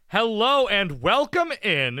Hello and welcome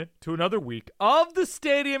in to another week of the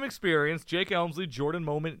Stadium Experience. Jake Elmsley, Jordan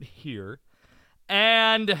Moment here.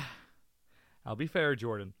 And I'll be fair,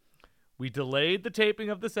 Jordan. We delayed the taping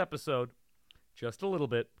of this episode just a little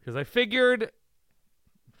bit because I figured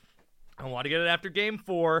I want to get it after Game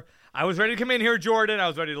 4. I was ready to come in here, Jordan. I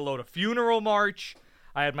was ready to load a funeral march.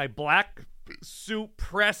 I had my black suit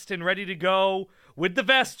pressed and ready to go with the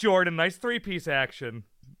vest, Jordan. Nice three-piece action.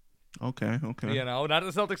 Okay. You know, not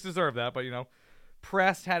that the Celtics deserve that, but, you know,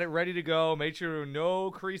 pressed, had it ready to go, made sure there were no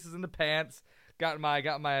creases in the pants, got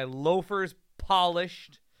my loafers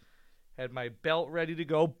polished, had my belt ready to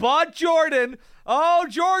go. But, Jordan,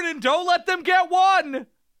 don't let them get one!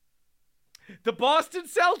 The Boston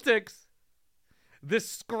Celtics, the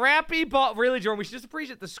scrappy, really, Jordan, we should just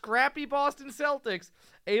appreciate the scrappy Boston Celtics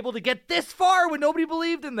able to get this far when nobody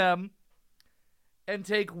believed in them and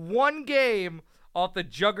take one game off the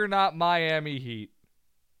juggernaut Miami Heat.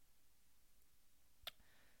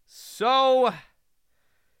 So,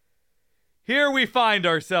 here we find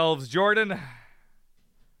ourselves, Jordan.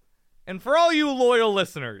 And for all you loyal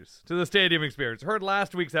listeners to the Stadium Experience, heard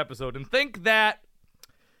last week's episode and think that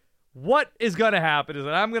what is going to happen is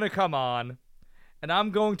that I'm going to come on and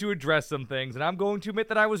I'm going to address some things and I'm going to admit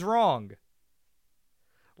that I was wrong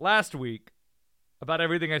last week about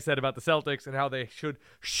everything I said about the Celtics and how they should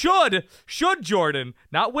Jordan,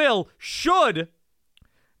 not will, should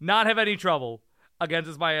not have any trouble against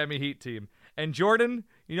this Miami Heat team. And Jordan,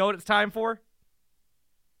 you know what it's time for?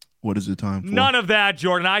 What is it time for? None of that,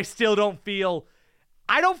 Jordan. I don't feel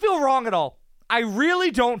wrong at all. I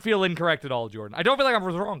really don't feel incorrect at all, Jordan. I don't feel like I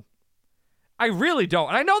was wrong. I really don't.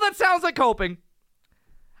 And I know that sounds like coping.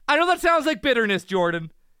 I know that sounds like bitterness,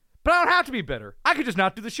 Jordan. But I don't have to be bitter. I could just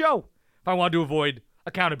not do the show if I want to avoid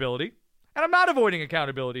accountability. And I'm not avoiding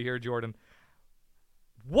accountability here, Jordan.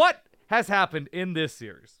 What has happened in this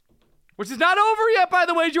series? Which is not over yet, by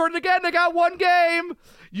the way, Jordan. Again, they got one game.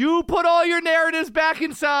 You put all your narratives back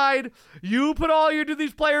inside. You put all do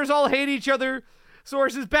these players all hate each other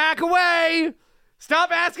sources back away.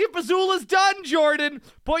 Stop asking if Mazzulla's done, Jordan.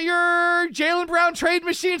 Put your Jaylen Brown trade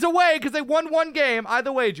machines away because they won one game.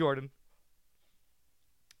 Either way, Jordan.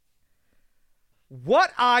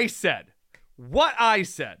 What I said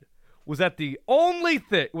was that the only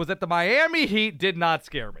thing was that the Miami Heat did not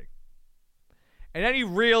scare me in any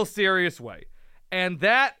real serious way. And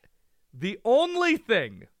that the only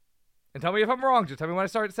thing, and tell me if I'm wrong, just tell me when I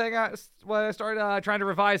start trying to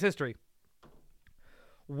revise history.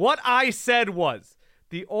 What I said was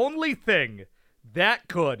the only thing that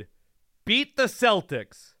could beat the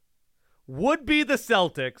Celtics would be the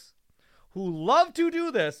Celtics, who love to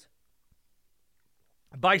do this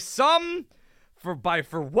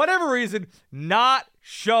for whatever reason, not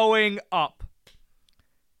showing up.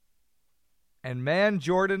 And man,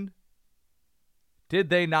 Jordan, did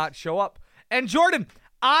they not show up? And Jordan,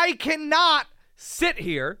 I cannot sit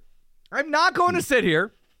here. I'm not going to sit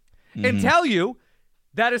here and tell you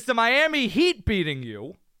that it's the Miami Heat beating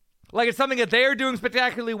you, like it's something that they are doing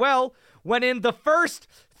spectacularly well, when in the first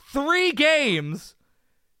 3 games,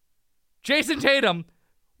 Jason Tatum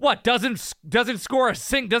doesn't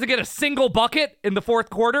get a single bucket in the fourth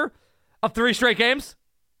quarter of 3 straight games?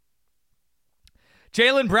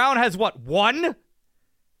 Jaylen Brown has one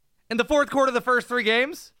in the fourth quarter of the first 3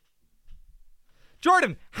 games?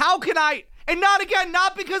 Jordan, how can I, and not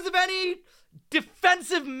because of any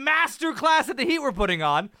defensive masterclass that the Heat were putting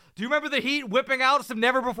on. Do you remember the Heat whipping out some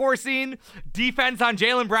never before seen defense on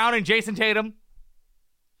Jaylen Brown and Jason Tatum?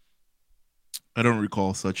 I don't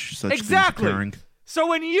recall such exactly. things occurring. So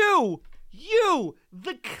when you,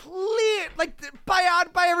 the clear,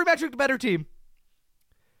 by every metric, the better team,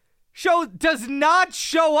 does not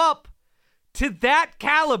show up to that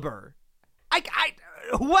caliber,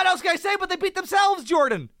 what else can I say but they beat themselves,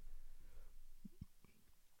 Jordan?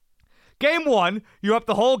 Game 1, you're up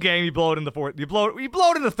the whole game, you blow it in the fourth, you blow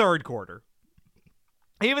it in the third quarter.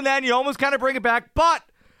 Even then, you almost kind of bring it back, but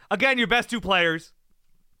again, your best 2 players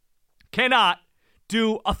cannot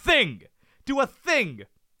do a thing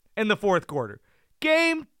in the fourth quarter.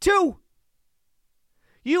 Game 2,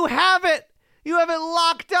 you have it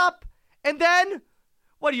locked up, and then,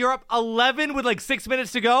 you're up 11 with 6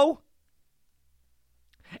 minutes to go?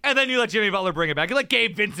 And then you let Jimmy Butler bring it back. You let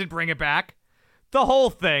Gabe Vincent bring it back. The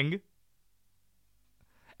whole thing.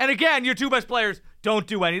 And again, your 2 best players don't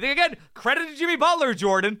do anything. Again, credit to Jimmy Butler,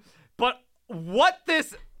 Jordan. But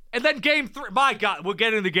and then game 3, my God, we'll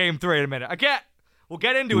get into game 3 in a minute. Again, we'll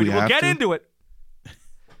get into it. We'll get into it.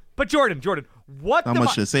 But Jordan, what Not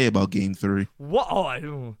much to say about game 3. What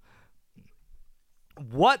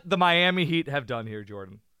the Miami Heat have done here,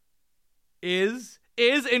 Jordan, is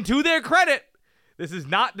is, and to their credit, this is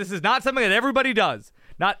not something that everybody does.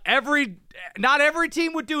 Not every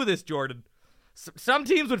team would do this, Jordan. Some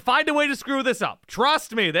teams would find a way to screw this up.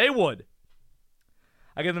 Trust me, they would.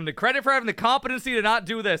 I give them the credit for having the competency to not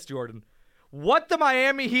do this, Jordan. What the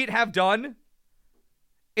Miami Heat have done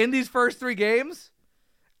in these first 3 games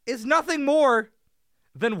is nothing more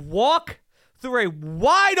than walk through a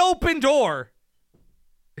wide open door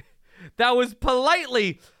that was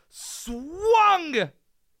politely swung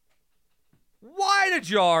wide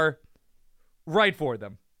ajar right for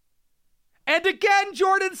them. And again,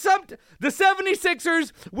 Jordan, the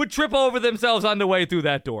 76ers would trip over themselves on the way through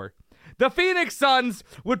that door. The Phoenix Suns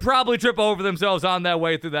would probably trip over themselves on that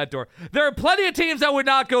way through that door. There are plenty of teams that would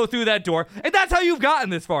not go through that door, and that's how you've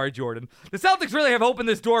gotten this far, Jordan. The Celtics really have opened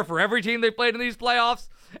this door for every team they played in these playoffs,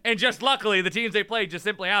 and just luckily, the teams they played just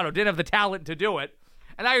simply, didn't have the talent to do it.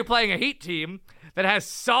 And now you're playing a Heat team that has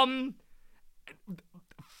some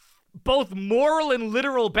both moral and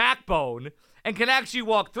literal backbone and can actually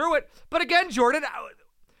walk through it. But again, Jordan,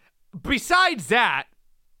 besides have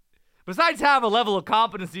a level of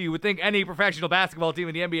competency you would think any professional basketball team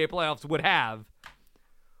in the NBA playoffs would have,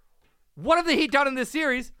 what have the Heat done in this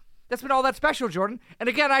series that's been all that special, Jordan? And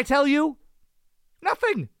again, I tell you,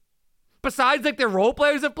 nothing. Besides, their role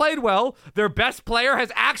players have played well. Their best player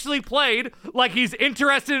has actually played like he's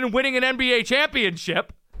interested in winning an NBA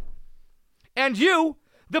championship. And you,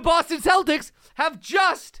 the Boston Celtics, have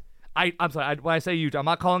just... I'm sorry, when I say you, I'm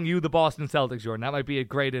not calling you the Boston Celtics, Jordan. That might be a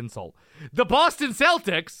great insult. The Boston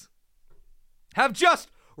Celtics have just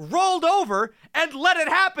rolled over and let it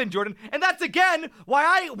happen, Jordan. And that's, again, why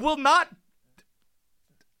I will not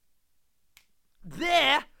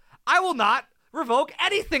revoke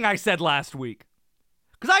anything I said last week.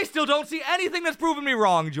 Because I still don't see anything that's proven me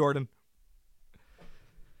wrong, Jordan.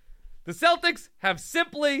 The Celtics have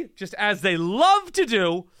simply, just as they love to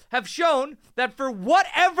do, have shown that for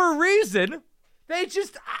whatever reason, they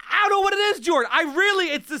just, I don't know what it is, Jordan.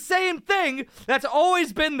 It's the same thing that's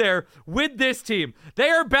always been there with this team. They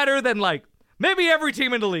are better than, maybe every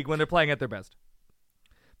team in the league when they're playing at their best.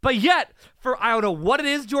 But yet, I don't know what it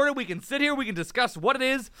is, Jordan. We can sit here, we can discuss what it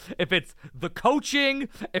is. If it's the coaching,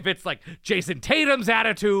 if it's Jason Tatum's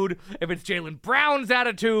attitude, if it's Jaylen Brown's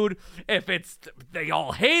attitude, if it's they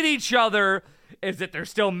all hate each other, is it they're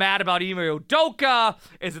still mad about Ime Udoka?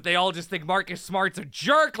 Is it they all just think Marcus Smart's a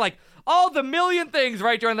jerk? All the million things,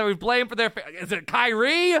 right, Jordan, that we blame for their... Is it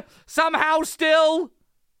Kyrie somehow still?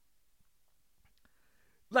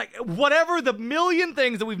 Whatever the million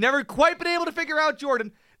things that we've never quite been able to figure out,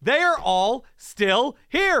 Jordan, they are all still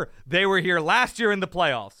here. They were here last year in the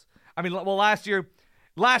playoffs. Last year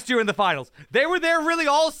in the finals. They were there really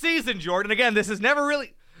all season, Jordan. Again, this is never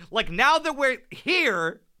really... now that we're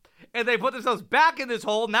here and they put themselves back in this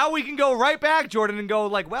hole, now we can go right back, Jordan, and go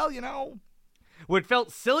what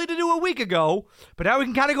felt silly to do a week ago, but now we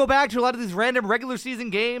can kind of go back to a lot of these random regular season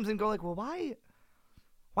games and go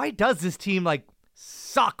why does this team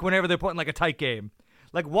suck whenever they're put in a tight game?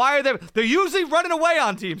 Why are they're usually running away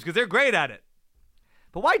on teams because they're great at it.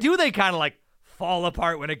 But why do they kind of fall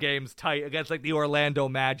apart when a game's tight against the Orlando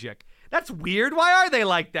Magic? That's weird. Why are they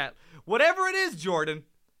like that? Whatever it is, Jordan,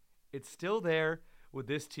 it's still there with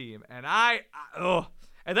this team. And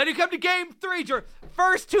and then you come to game 3, Jordan.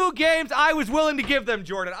 First 2 games I was willing to give them,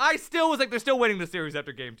 Jordan. I still was they're still winning the series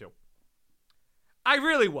after game 2. I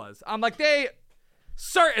really was. I'm they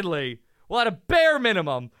certainly will at a bare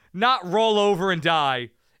minimum not roll over and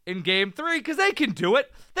die in game 3 because they can do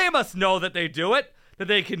it. They must know that they do it, that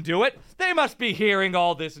they can do it. They must be hearing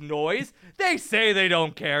all this noise. They say they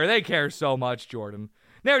don't care. They care so much, Jordan.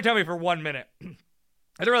 Never tell me for 1 minute. And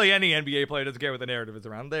really any NBA player doesn't care what the narrative is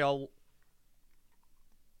around. They all...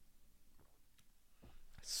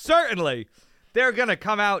 Certainly, they're going to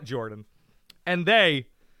come out, Jordan, and they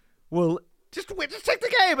will just take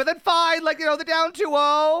the game, and then fine, they're down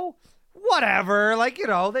 2-0, whatever, they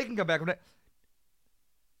can come back from it.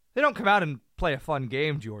 They don't come out and play a fun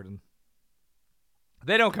game, Jordan.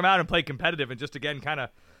 They don't come out and play competitive and just, again, kind of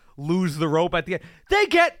lose the rope at the end. They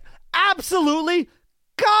get absolutely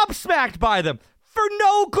gobsmacked by them for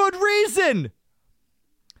no good reason.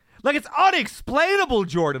 It's unexplainable,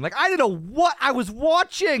 Jordan. I didn't know what I was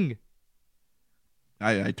watching.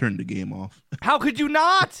 I turned the game off. How could you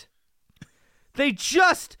not? They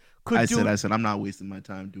just could I said, I'm not wasting my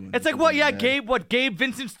time doing It's what? Yeah, Gabe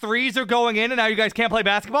Vincent's threes are going in, and now you guys can't play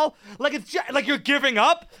basketball? It's just, you're giving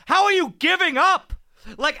up? How are you giving up?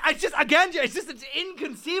 It's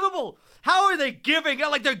inconceivable. How are they giving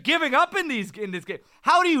up? They're giving up in this game.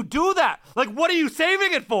 How do you do that? What are you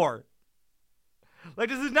saving it for? Like,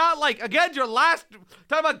 this is not like, again, your last,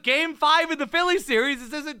 talking about game 5 in the Philly series.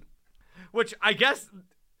 This isn't, which I guess,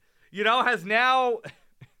 has now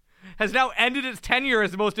ended its tenure as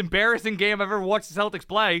the most embarrassing game I've ever watched the Celtics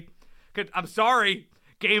play. I'm sorry,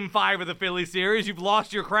 game 5 of the Philly series. You've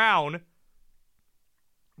lost your crown.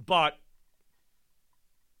 But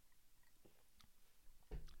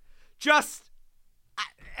just,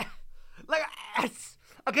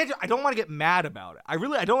 again, I don't want to get mad about it. I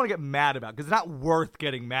don't want to get mad about it because it's not worth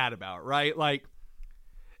getting mad about, right? Like,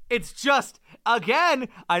 it's just, again,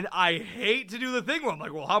 I hate to do the thing where I'm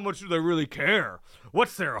like, well, how much do they really care?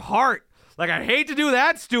 What's their heart? Like, I hate to do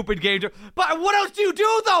that stupid game. But what else do you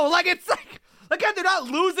do, though? Like, it's like, again, they're not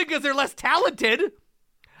losing because they're less talented.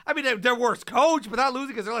 I mean, they're worse coach, but not losing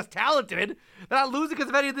because they're less talented. They're not losing because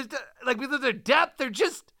of any of this, like, because of their depth. They're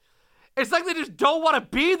just, it's like they just don't want to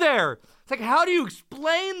be there. It's like, how do you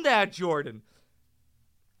explain that, Jordan?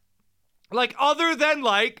 Like, other than,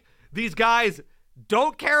 like, these guys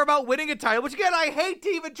don't care about winning a title, which, again, I hate to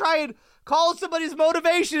even try and call somebody's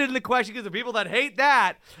motivation into question because of people that hate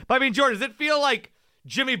that. But, I mean, Jordan, does it feel like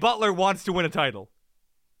Jimmy Butler wants to win a title?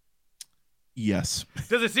 Yes.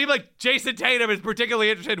 Does it seem like Jason Tatum is particularly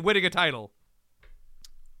interested in winning a title?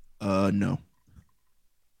 No.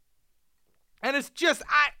 And it's just,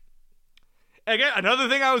 again, another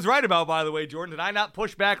thing I was right about, by the way, Jordan. Did I not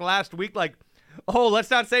push back last week? Like, oh,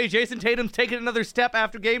 let's not say Jason Tatum's taken another step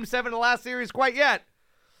after Game 7 of the last series quite yet.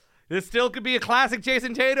 This still could be a classic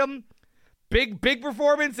Jason Tatum. Big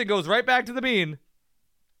performance and goes right back to the mean.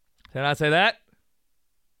 Did I not say that?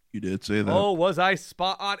 You did say that. Oh, was I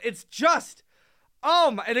spot on? It's just,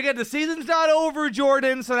 and again, the season's not over,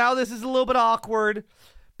 Jordan, so now this is a little bit awkward.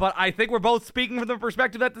 But I think we're both speaking from the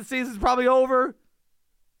perspective that the season's probably over.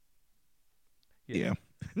 Yeah.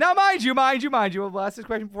 Now, mind you, we'll ask this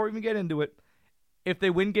question before we even get into it. If they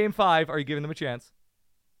win Game 5, are you giving them a chance?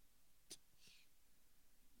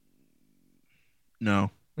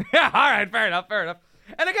 No. Yeah, all right, fair enough.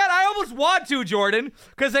 And again, I almost want to, Jordan,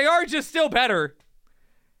 because they are just still better.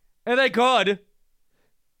 And they could.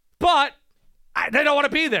 But they don't want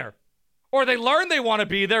to be there. Or they learn they want to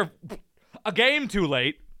be there a game too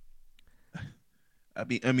late.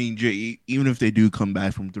 I mean, Jay, even if they do come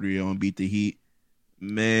back from 3-0 and beat the Heat,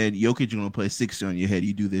 man, Jokic gonna play 60 on your head.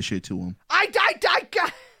 You do this shit to him.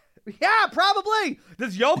 Yeah, probably.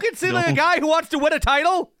 Does Jokic seem like a guy who wants to win a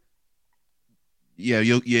title? Yeah,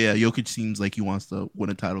 Jokic seems like he wants to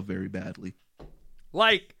win a title very badly.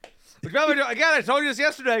 Like, again, I told you this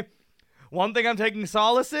yesterday. One thing I'm taking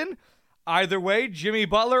solace in, either way, Jimmy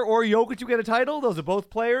Butler or Jokic will get a title. Those are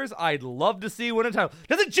both players I'd love to see win a title.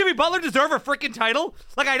 Doesn't Jimmy Butler deserve a freaking title?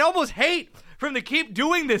 Like, I'd almost hate for him to keep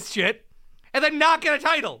doing this shit and then not get a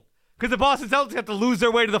title because the Boston Celtics have to lose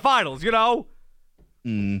their way to the finals, you know?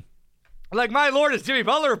 Like, my lord, is Jimmy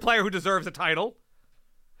Butler a player who deserves a title?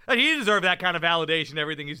 And he deserves that kind of validation,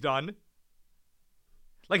 everything he's done.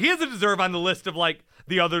 Like, he doesn't deserve on the list of, like,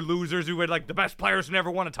 the other losers who had, like, the best players who never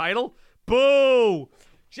won a title. Boo!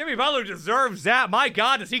 Jimmy Butler deserves that. My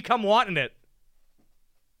God, does he come wanting it?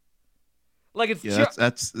 Like, it's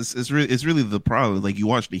it's really the problem. Like, you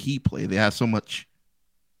watch the Heat play, they have so much,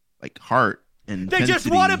 like, heart and they intensity. just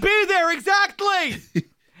want to be there, exactly.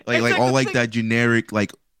 like that generic,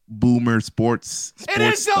 like, boomer sports it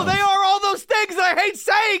is stuff. though. They are all those things, and I hate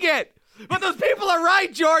saying it. But those people are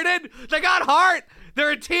right, Jordan. They got heart.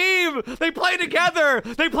 They're a team. They play together.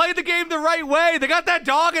 They played the game the right way. They got that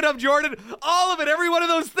dog in them, Jordan. All of it, every one of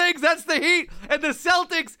those things. That's the Heat. And the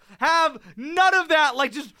Celtics have none of that.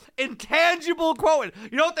 Like, just intangible quote.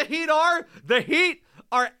 You know what the Heat are? The Heat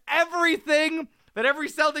are everything that every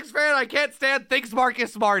Celtics fan I can't stand thinks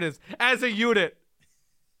Marcus Smart is as a unit.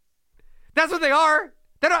 That's what they are.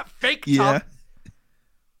 They're not fake tough.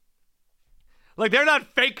 Like, they're not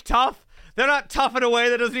fake tough. They're not tough in a way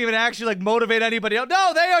that doesn't even actually, like, motivate anybody else.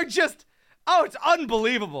 No, they are just, it's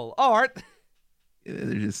unbelievable. Oh, aren't yeah,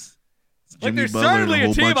 they're just like, Jimmy there's Butler and certainly a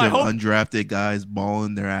whole a team, bunch I of hope. undrafted guys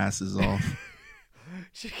balling their asses off.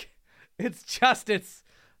 It's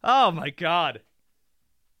oh, my God.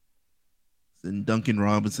 And Duncan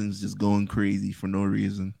Robinson's just going crazy for no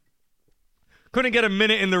reason. Couldn't get a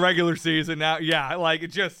minute in the regular season now. Yeah, like,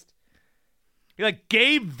 it just, like,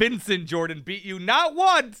 Gabe Vincent, Jordan, beat you not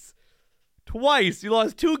once, twice. You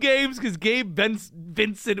lost 2 games because Gabe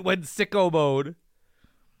Vincent went sicko mode.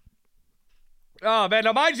 Oh, man.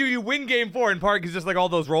 Now, mind you, you win Game 4 in part because just, like, all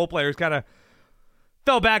those role players kind of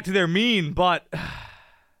fell back to their mean, but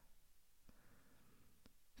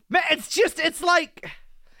man, it's like,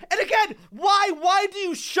 and again, why do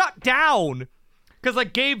you shut down? Because,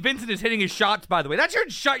 like, Gabe Vincent is hitting his shots, by the way. That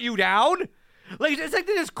shouldn't shut you down. Like, it's like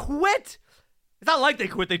they just quit. It's not like they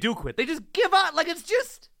quit. They do quit. They just give up. Like, it's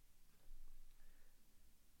just...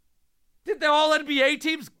 Did the all NBA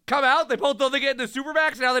teams come out? They both know they get into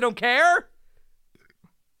Supermax and now they don't care?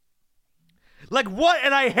 Like, what?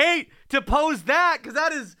 And I hate to pose that because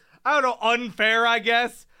that is, I don't know, unfair, I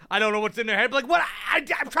guess. I don't know what's in their head. But like, what? I'm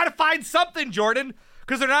trying to find something, Jordan,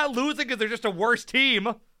 because they're not losing because they're just a worse team.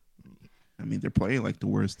 I mean, they're playing like the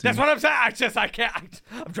worst team. That's what I'm saying. I can't.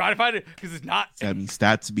 I'm trying to find it because it's not. I mean,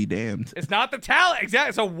 stats be damned. It's not the talent.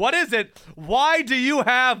 Exactly. So what is it? Why do you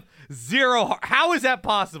have zero? How is that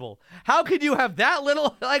possible? How can you have that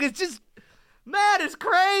little? Like, it's just, man, it's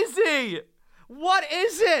crazy. What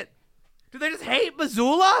is it? Do they just hate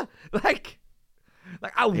Missoula? Like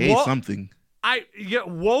I hate something.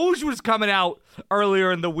 Woj was coming out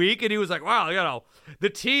earlier in the week, and he was like, wow, you know, the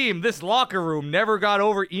team, this locker room never got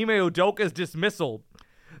over Ime Udoka's dismissal.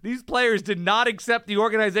 These players did not accept the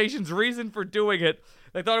organization's reason for doing it.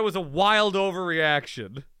 They thought it was a wild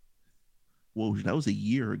overreaction. Woj, that was a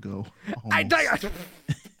year ago.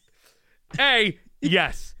 A,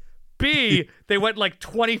 yes. B, they went like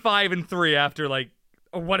 25-3 after like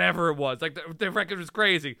whatever it was. Like the record was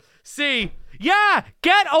crazy. C, yeah,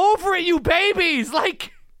 get over it, you babies.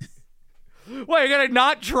 Like, what, you're gonna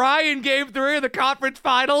not try in Game 3 of the conference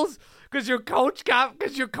finals because your coach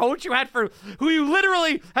you had who you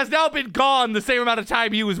literally has now been gone the same amount of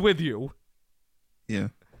time he was with you. Yeah.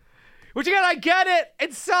 Which again, I get it.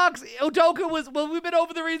 It sucks. We've been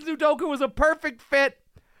over the reasons Udoka was a perfect fit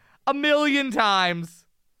a million times.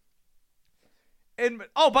 And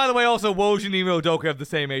oh, by the way, also Woj and Ime Udoka have the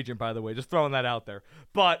same agent, by the way. Just throwing that out there.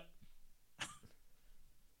 But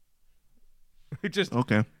just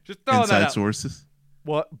throwing Inside that out. Sources.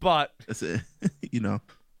 What? But That's it. You know.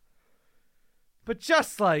 But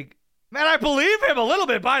just like, man, I believe him a little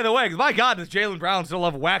bit, by the way, because my God, does Jaylen Brown still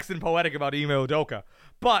love waxing poetic about Ime Udoka.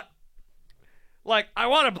 But like, I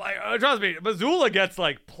want to, trust me, Missoula gets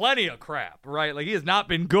like plenty of crap, right? Like, he has not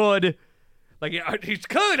been good. Like, he's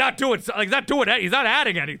clearly not doing, like, he's not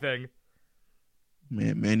adding anything.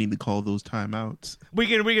 Man need to call those timeouts. We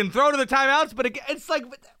can throw to the timeouts, but it's like,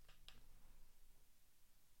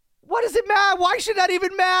 what does it matter? Why should that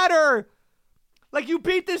even matter? Like, you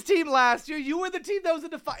beat this team last year. You were the team that was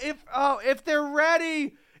in the if they're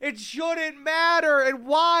ready, it shouldn't matter. And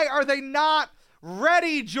why are they not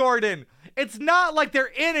ready, Jordan? It's not like they're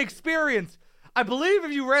inexperienced. I believe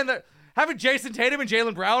if you ran the... Haven't Jason Tatum and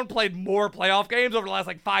Jaylen Brown played more playoff games over the last,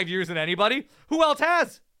 like, 5 years than anybody? Who else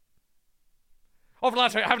has? Over the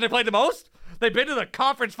last... Haven't they played the most? They've been to the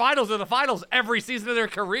conference finals or the finals every season of their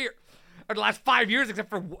career. Or the last 5 years, except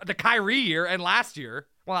for the Kyrie year and last year.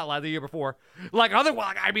 Well, not the year before. Like,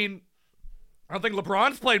 otherwise, I mean... I don't think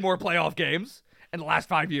LeBron's played more playoff games in the last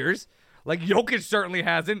 5 years. Like, Jokic certainly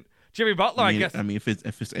hasn't. Jimmy Butler, I guess... I mean, if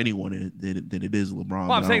it's anyone, then it is LeBron.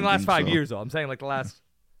 Well, I'm saying the last 5 years, though. I'm saying, like, the last...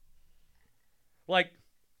 Like,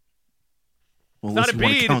 well, unless you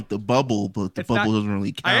want to count the bubble, but the bubble doesn't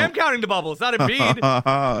really count. I am counting the bubble. It's not Embiid.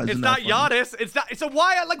 It's not Giannis. It's not. So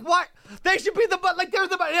why? Like, why? They should be like they're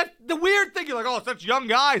the weird thing. You're like, oh, such young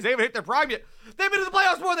guys. They haven't hit their prime yet. They've been in the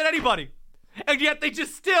playoffs more than anybody, and yet they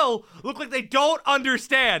just still look like they don't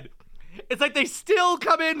understand. It's like they still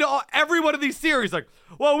come into every one of these series like,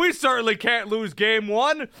 well, we certainly can't lose game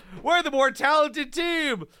one. We're the more talented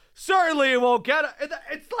team. Certainly, it won't get it.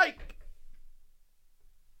 It's like.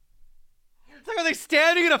 It's like, are they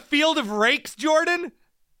standing in a field of rakes, Jordan?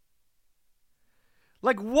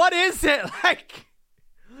 Like, what is it? Like,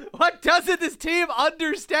 what doesn't this team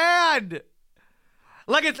understand?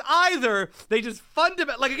 Like, it's either they just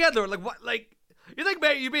fundamentally, like, again, they're like, what, like, you think,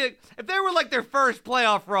 man, you'd be like, if they were like their first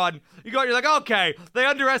playoff run, you're like, okay, they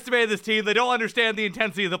underestimated this team. They don't understand the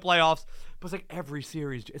intensity of the playoffs. But it's like every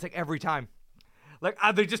series, it's like every time. Like,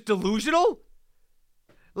 are they just delusional?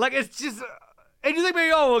 Like, it's just. And you think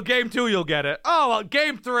maybe, oh, well, game 2, you'll get it. Oh, well,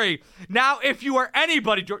 game 3. Now, if you are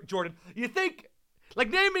anybody, Jordan, you think, like,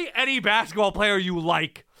 name me any basketball player you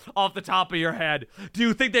like off the top of your head. Do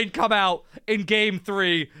you think they'd come out in game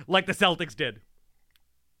 3 like the Celtics did?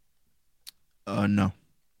 No.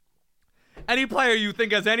 Any player you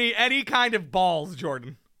think has any kind of balls,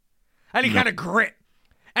 Jordan? Any kind of grit?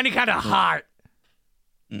 Any kind of heart?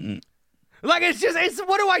 Mm-mm. Like, it's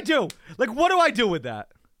what do I do? Like, what do I do with that?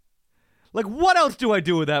 Like, what else do I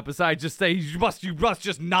do with that besides just say you must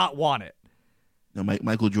just not want it? No,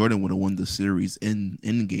 Michael Jordan would have won the series in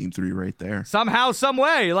game 3 right there. Somehow, some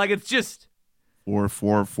way. Like, it's just 4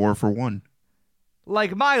 for 1.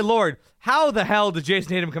 Like, my Lord, how the hell did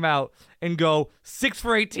Jason Tatum come out and go 6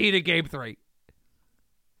 for 18 in game 3?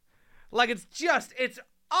 Like, it's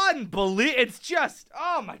unbelievable. It's just,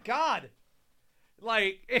 oh my God.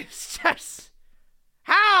 Like, it's just,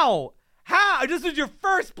 How? This is your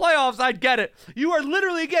first playoffs. I'd get it. You are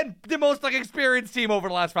literally getting the most like experienced team over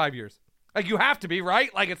the last 5 years. Like you have to be,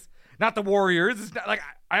 right? Like it's not the Warriors. It's not like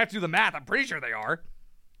I have to do the math. I'm pretty sure they are.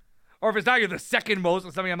 Or if it's not, you're the second most,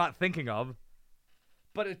 it's something I'm not thinking of.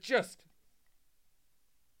 But it just.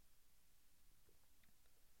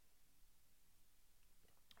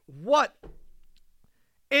 What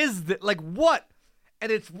is that? Like what?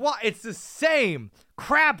 And it's what? It's the same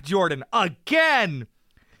crap, Jordan. Again.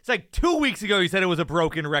 It's like 2 weeks ago you said it was a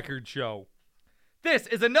broken record show. This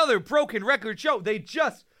is another broken record show. They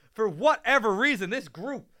just, for whatever reason, this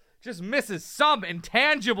group just misses some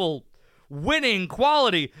intangible winning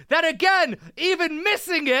quality. That again, even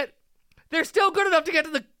missing it, they're still good enough to get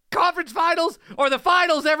to the conference finals or the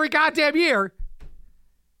finals every goddamn year.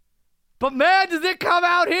 But man, does it come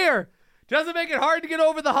out here. Doesn't make it hard to get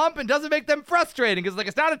over the hump and doesn't make them frustrating. Because like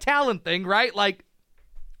it's not a talent thing, right? Like,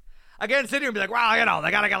 again, sit here and be like, wow, you know, they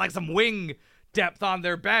gotta get like some wing depth on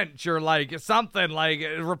their bench or like something like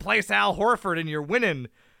replace Al Horford and you're winning.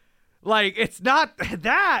 Like, it's not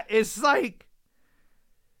that. It's like,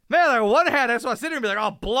 man, like one hand, I just want to sit here and be like,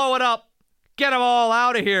 oh, blow it up, get them all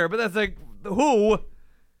out of here. But that's like, who?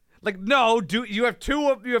 Like, no, you have two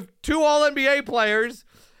All NBA players.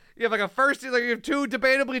 You have like a first, like you have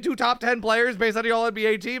debatably two top 10 players based on the All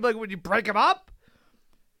NBA team. Like, would you break them up?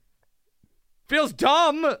 Feels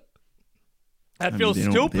dumb. That feels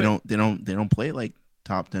stupid. They don't play like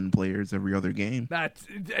top 10 players every other game. But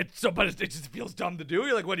it just feels dumb to do.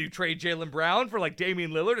 You're like, what do you trade Jaylen Brown for like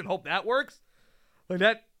Damian Lillard and hope that works? Like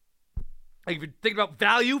that. Like if you think about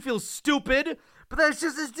value, feels stupid. But they're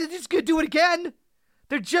just gonna do it again.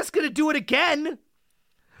 They're just gonna do it again.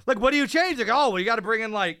 Like, what do you change? Like, oh, well, you got to bring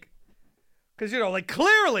in like, because you know, like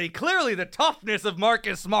clearly the toughness of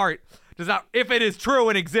Marcus Smart does not, if it is true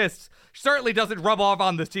and exists, certainly doesn't rub off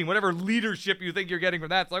on this team. Whatever leadership you think you're getting from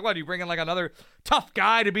that, it's like, what, do you bring in like another tough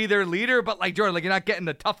guy to be their leader? But like, Jordan, like you're not getting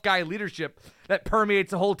the tough guy leadership that permeates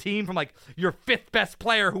the whole team from like your fifth best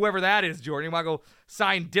player, whoever that is, Jordan. You want to go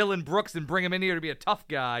sign Dylan Brooks and bring him in here to be a tough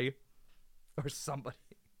guy or somebody.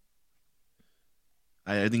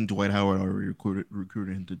 I think Dwight Howard already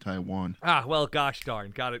recruited him to Taiwan. Ah, well, gosh darn,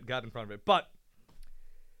 got in front of it. But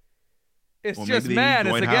it's well, just, man,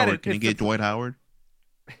 it's again. Can you get Dwight Howard?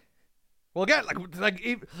 Well, again, like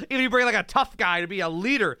even you bring like a tough guy to be a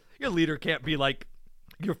leader, your leader can't be like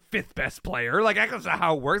your fifth best player. Like that's not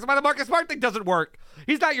how it works. Why the Marcus Smart thing doesn't work?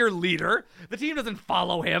 He's not your leader. The team doesn't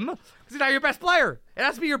follow him because he's not your best player. It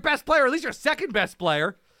has to be your best player, at least your second best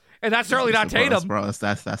player, and that's certainly not Tatum.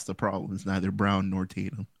 That's the problem. It's neither Brown nor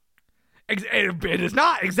Tatum. It is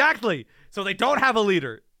not exactly. So they don't have a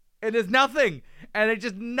leader. It is nothing, and it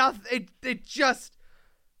just nothing. It just.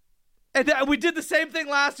 And we did the same thing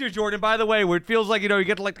last year, Jordan, by the way, where it feels like, you know, you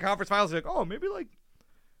get to like the conference finals, you're like, oh, maybe like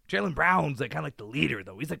Jaylen Brown's like kind of like the leader,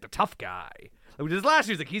 though. He's like the tough guy. Like we did this last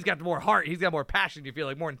year, like he's got more heart, he's got more passion, you feel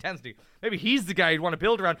like more intensity. Maybe he's the guy you'd want to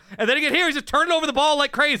build around. And then again here, he's just turning over the ball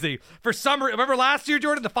like crazy. For some remember last year,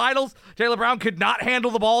 Jordan, the finals, Jaylen Brown could not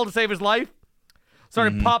handle the ball to save his life.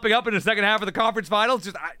 Started popping up in the second half of the conference finals.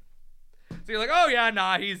 So you're like, oh yeah,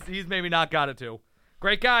 nah, he's maybe not got it too.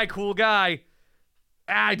 Great guy, cool guy.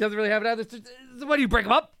 He doesn't really have it either. What do you break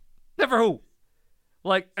him up? Never who?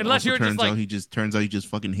 Like, unless you're just like. Turns out he just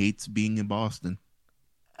fucking hates being in Boston.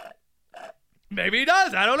 Maybe he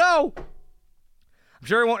does. I don't know. I'm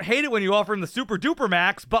sure he won't hate it when you offer him the super duper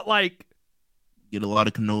max, but like. Get a lot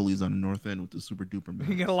of cannolis on the north end with the super duper max.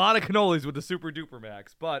 You get a lot of cannolis with the super duper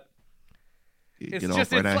max, but. It's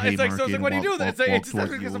just, right it's like, so what do you do? It's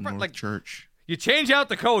just like church. You change out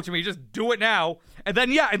the coach. I mean, you just do it now. And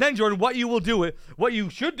then, Jordan, what you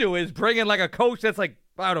should do is bring in like a coach that's like,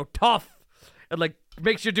 I don't know, tough and like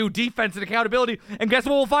makes you do defense and accountability. And guess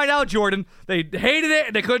what we'll find out, Jordan? They hated it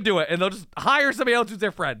and they couldn't do it. And they'll just hire somebody else who's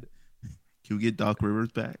their friend. Can we get Doc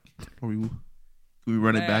Rivers back? Can we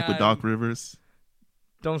run it back with Doc Rivers?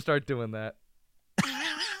 Don't start doing that.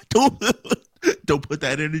 Don't put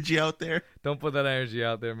that energy out there. Don't put that energy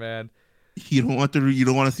out there, man. You don't want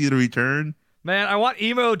to see the return? Man, I want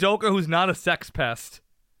Ime Udoka who's not a sex pest.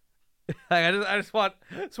 I just want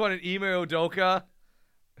an Ime Udoka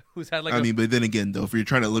who's had like. But then again, though, if you're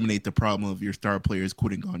trying to eliminate the problem of your star players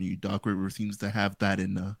quitting on you, Doc Rivers seems to have that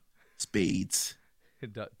in spades.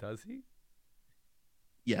 Does he?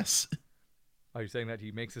 Yes. Are you saying that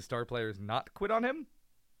he makes his star players not quit on him?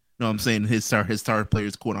 No, I'm saying his star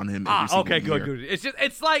players quit on him. Okay, good.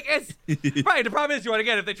 It's right. The problem is, Jordan,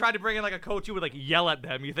 again, if they tried to bring in like a coach who would like yell at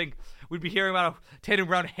them, you think we'd be hearing about Tatum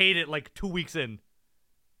Brown hate it like 2 weeks in,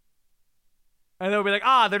 and they'll be like,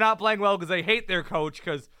 they're not playing well because they hate their coach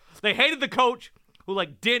because they hated the coach who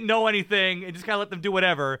like didn't know anything and just kind of let them do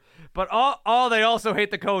whatever. But all they also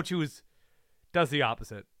hate the coach who does the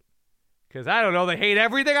opposite. Because I don't know, they hate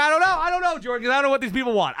everything. I don't know, Jordan, because I don't know what these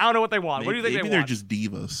people want. I don't know what they want. What do you think they want? Maybe they're just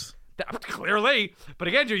divas. Clearly. But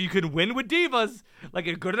again, you can win with divas. Like,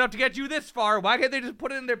 it's good enough to get you this far. Why can't they just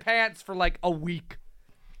put it in their pants for like a week?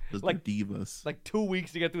 Like divas. Like 2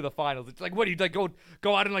 weeks to get through the finals. It's like, what do you like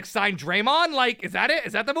go out and like sign Draymond? Like, is that it?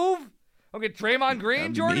 Is that the move? Okay, Draymond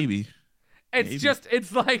Green, Jordan? Maybe.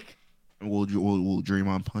 It's like. Will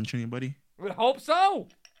Draymond punch anybody? I would hope so.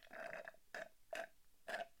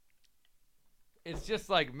 It's just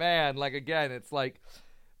like, man, like again, it's like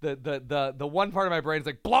the one part of my brain is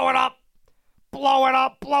like, blow it up, blow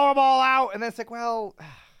them all out, and then it's like, well,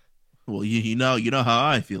 you know how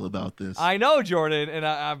I feel about this. I know, Jordan, and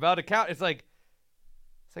I'm about to count. It's like,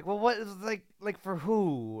 well, what is like for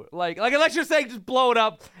who? Like let's just say just blow it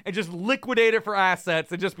up and just liquidate it for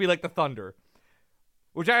assets and just be like the Thunder,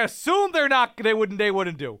 which I assume they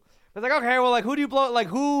wouldn't do. It's like, okay, well, like who do you blow it? Like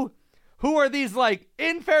who are these, like,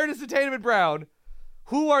 in fairness to Tatum and Brown,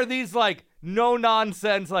 who are these, like,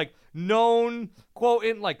 no-nonsense, like, known, quote,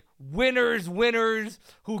 in, like, winners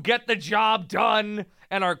who get the job done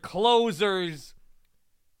and are closers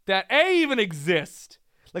that, even exist?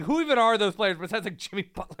 Like, who even are those players besides, like, Jimmy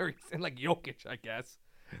Butler and, like, Jokic, I guess?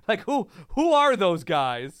 Like, who are those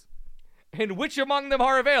guys? And which among them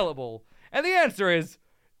are available? And the answer is,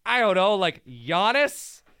 I don't know, like,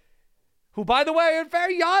 Giannis? Who, by the way, in fair,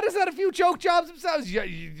 Giannis had a few choke jobs themselves.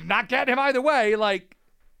 You're not getting him either way. Like,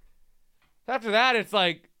 after that, it's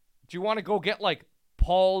like, do you want to go get, like,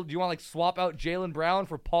 Paul? Do you want to, like, swap out Jaylen Brown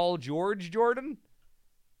for Paul George, Jordan?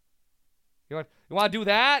 You want to do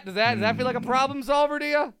that? Does that feel like a problem solver to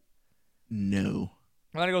you? No.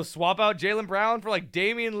 You want to go swap out Jaylen Brown for, like,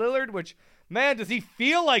 Damian Lillard? Which, man, does he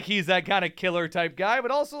feel like he's that kind of killer type guy?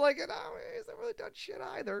 But also, like, no, he hasn't really done shit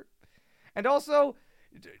either. And also,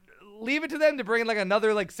 leave it to them to bring in like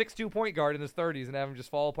another like 6'2" point guard in his 30s and have him just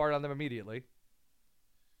fall apart on them immediately.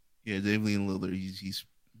 Yeah, Damian Lillard, he's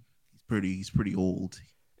pretty old.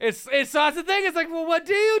 It's that's the thing. It's like, well, what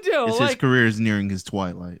do you do? His career is nearing his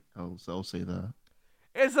twilight. I'll say that.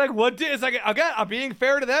 It's like, it's like, again, I'm being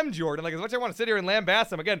fair to them, Jordan. Like, as much as I want to sit here and lambast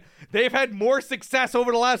them, again, they've had more success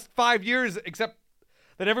over the last 5 years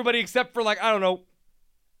than everybody except for, like, I don't know,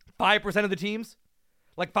 5% of the teams,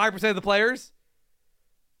 like 5% of the players.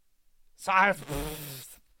 So I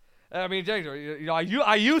mean, you know,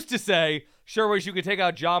 I used to say, sure wish you could take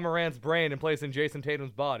out Ja Morant's brain and place in Jason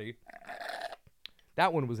Tatum's body.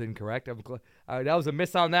 That one was incorrect. That was a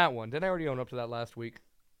miss on that one. Didn't I already own up to that last week?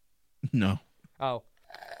 No. Oh.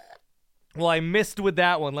 Well, I missed with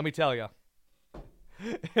that one, let me tell you.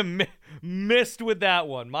 Missed with that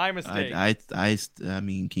one. My mistake. I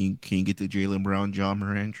mean, can you get the Jaylen Brown, Ja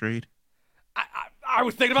Morant trade? I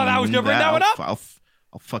was thinking about that. I was going to bring that one up.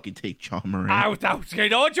 I'll fucking take Ja Morant. You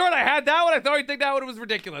know what, Jordan? I had that one. I thought you'd think that one was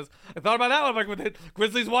ridiculous. I thought about that one. I'm like, would the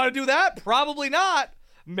Grizzlies want to do that? Probably not.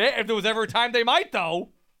 If there was ever a time they might, though.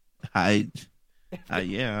 I'd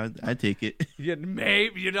take it.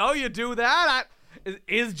 Maybe, you do that.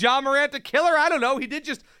 Is Ja Morant a killer? I don't know. He did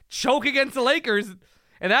just choke against the Lakers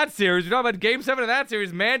in that series. You're talking about Game 7 of that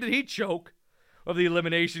series. Man, did he choke. Of the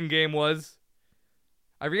elimination game was.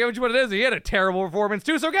 I forget which one it is. He had a terrible performance,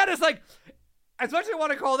 too. So, again, it's like, as much as I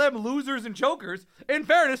want to call them losers and chokers, in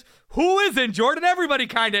fairness, who isn't, Jordan? Everybody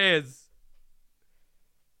kind of is.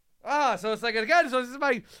 So it's like, again, so this is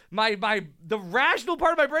the rational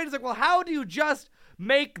part of my brain is like, well, how do you just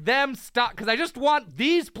make them stop? Because I just want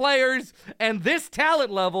these players and this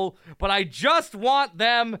talent level, but I just want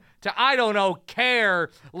them to, I don't know,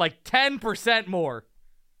 care like 10% more.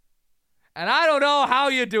 And I don't know how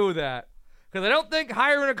you do that. Because I don't think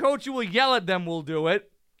hiring a coach who will yell at them will do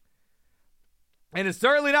it. And it's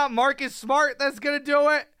certainly not Marcus Smart that's going to do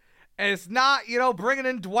it. And it's not, bringing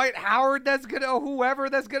in Dwight Howard that's going to, whoever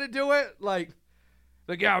that's going to do it. Like,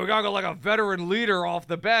 yeah, we got to go like a veteran leader off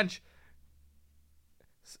the bench.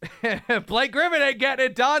 Blake Griffin ain't getting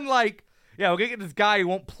it done. Like, yeah, we're going to get this guy who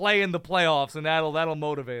won't play in the playoffs, and that'll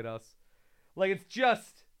motivate us. Like, it's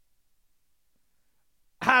just,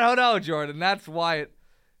 I don't know, Jordan. That's why it,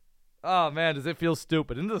 oh, man, does it feel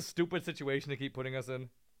stupid? Isn't this a stupid situation to keep putting us in?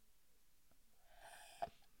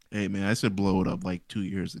 Hey, man, I said blow it up like 2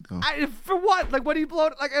 years ago. For what? Like, what do you blow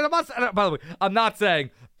it? Like, and by the way, I'm not saying,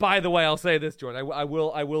 by the way, I'll say this, Jordan. I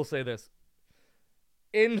will say this.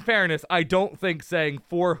 In fairness, I don't think saying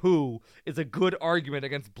for who is a good argument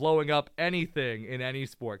against blowing up anything in any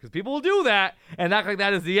sport. Because people will do that and act like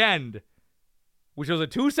that is the end. Which was a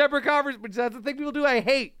 2 separate conference, which that's the thing people do I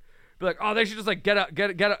hate. Be like, oh, they should just like get out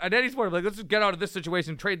at any sport. Like, let's just get out of this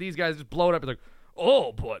situation, trade these guys, just blow it up. It's like,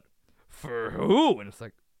 oh, but for who? And it's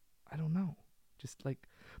like, I don't know. Just like,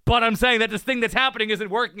 but I'm saying that this thing that's happening isn't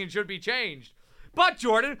working and should be changed. But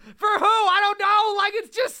Jordan, for who? I don't know. Like,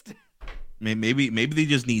 it's just. Maybe they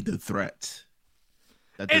just need the threat.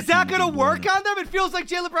 Is that going to work on them? It feels like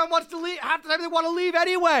Jaylen Brown wants to leave. Half the time they want to leave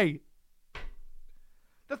anyway.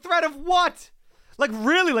 The threat of what? Like,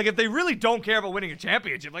 really? Like, if they really don't care about winning a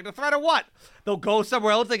championship, like, the threat of what? They'll go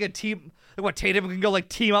somewhere else. They can team. Like, what, Tatum can go, like,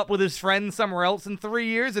 team up with his friends somewhere else in 3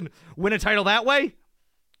 years and win a title that way?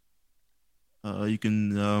 You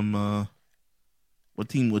can, what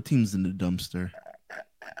team's in the dumpster?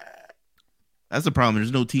 That's the problem.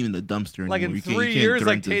 There's no team in the dumpster anymore. Like, in 3 years,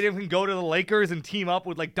 like, Tatum can go to the Lakers and team up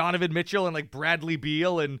with, like, Donovan Mitchell and, like, Bradley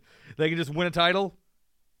Beal, and they can just win a title?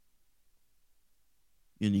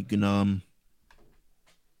 And you can,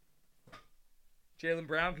 Jaylen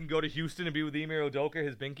Brown can go to Houston and be with Ime Udoka,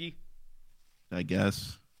 his binky? I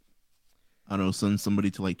guess. I don't know, send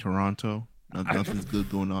somebody to, like, Toronto. Nothing's good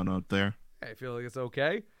going on out there. I feel like it's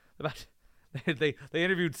okay. They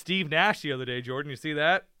interviewed Steve Nash the other day, Jordan. You see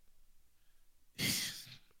that?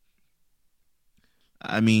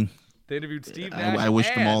 I mean, they interviewed Steve Nash. I wish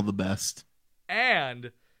them all the best.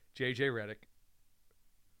 And JJ Redick.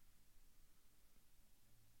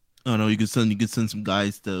 Oh no, you could send some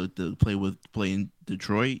guys to play in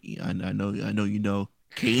Detroit. I know you know.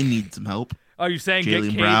 Kane needs some help. Are you saying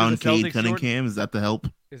Jaylen Brown, Cade Cunningham? Is that the help?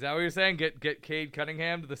 Is that what you're saying? Get Cade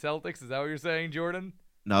Cunningham to the Celtics? Is that what you're saying, Jordan?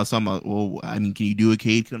 No, it's talking about. Well, I mean, can you do a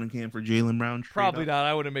Cade Cunningham for Jaylen Brown? Probably not.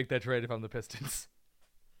 I wouldn't make that trade if I'm the Pistons.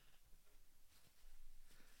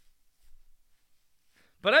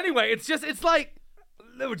 But anyway, it's like,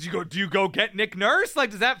 would you go? Do you go get Nick Nurse?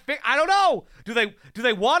 Like, does that fit? I don't know. Do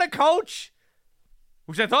they want a coach?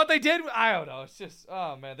 Which I thought they did. I don't know. It's just,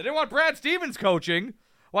 oh man, they didn't want Brad Stevens coaching.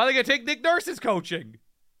 Why are they gonna take Nick Nurse's coaching?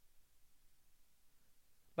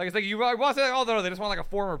 Like, it's like you want to say, oh no, they just want like a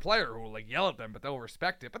former player who will like yell at them, but they'll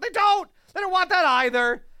respect it. But they don't. They don't want that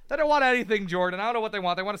either. They don't want anything, Jordan. I don't know what they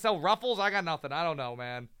want. They want to sell Ruffles. I got nothing. I don't know,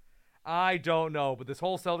 man. I don't know. But this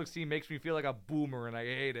whole Celtics team makes me feel like a boomer, and I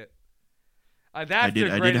hate it. I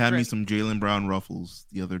did have me some Jaylen Brown Ruffles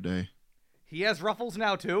the other day. He has Ruffles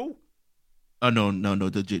now too? Oh no,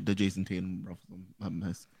 the Jason Tatum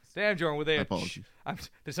Ruffles. Damn, Jordan, were they?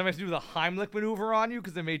 Did somebody do the Heimlich maneuver on you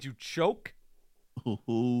because they made you choke?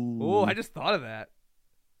 Oh, I just thought of that.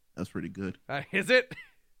 That's pretty good. Is it?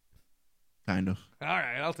 Kind of. All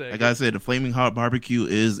right, I'll take it. Like I said, the Flaming Hot Barbecue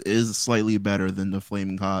is slightly better than the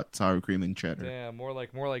Flaming Hot Sour Cream and Cheddar. Yeah, more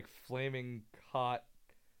like Flaming Hot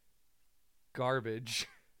garbage.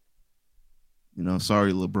 You know,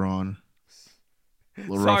 sorry, LeBron.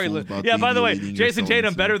 Sorry, yeah, by the way, Jason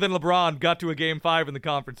Tatum, better than LeBron, got to a Game 5 in the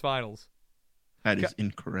conference finals. That is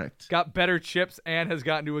incorrect. Got better chips and has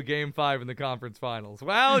gotten to a Game 5 in the conference finals.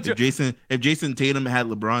 Well, if Jason Tatum had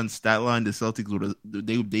LeBron's stat line, the Celtics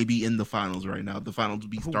they'd be in the finals right now. The finals would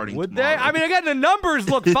be starting would tomorrow. They? I mean, again, the numbers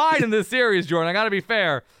look fine in this series, Jordan. I got to be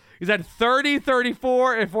fair. He's at 30,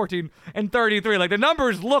 34, and 14, and 33. Like, the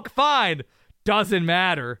numbers look fine. Doesn't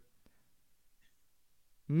matter.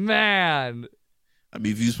 Man. I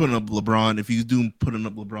mean, if you putting up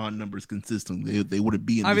LeBron numbers consistently, they wouldn't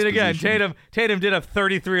be in this again, position. Tatum did have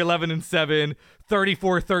 33, 11, and 7,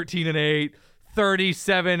 34, 13, and 8,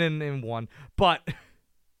 37, and 1. But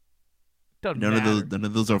doesn't matter. None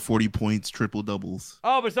of those are 40 points, triple doubles.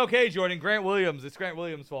 Oh, but it's okay, Jordan. It's Grant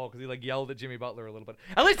Williams' fault because he like yelled at Jimmy Butler a little bit.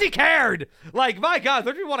 At least he cared. Like, my God,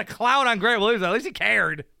 don't you want to clown on Grant Williams? At least he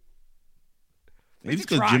cared. Maybe it's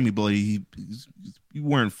because Jimmy Butler, he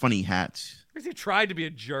wearing funny hats. Because he tried to be a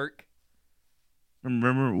jerk.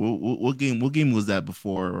 Remember what game was that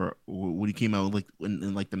before? Or when he came out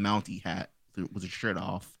in like the Mountie hat with his shirt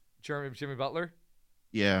off? Jimmy Butler?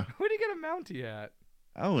 Yeah. Who did he get a Mountie hat?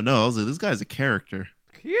 I don't know. I was like, this guy's a character.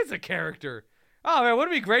 He is a character. Oh man,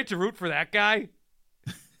 wouldn't it be great to root for that guy?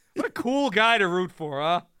 What a cool guy to root for,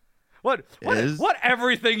 huh? What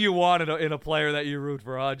everything you want in a player that you root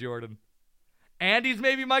for, huh, Jordan? And he's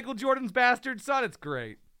maybe Michael Jordan's bastard son. It's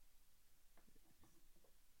great.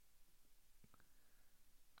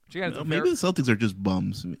 Maybe the Celtics are just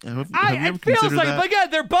bums. It feels like, but again,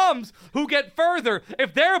 they're bums who get further.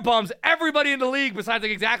 If they're bums, everybody in the league besides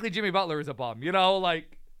like exactly Jimmy Butler is a bum. You know,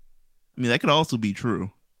 like. I mean, that could also be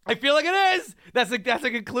true. I feel like it is. That's a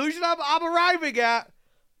conclusion I'm arriving at.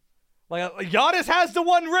 Like Giannis has the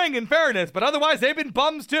one ring, in fairness, but otherwise they've been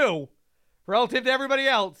bums too, relative to everybody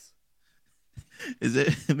else. Is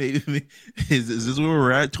it maybe? Is this where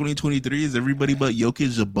we're at? 2023? Is everybody but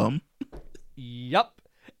Jokic a bum? Yup.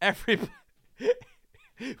 Which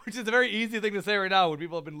is a very easy thing to say right now when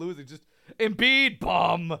people have been losing. Just Embiid,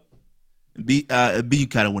 bum. B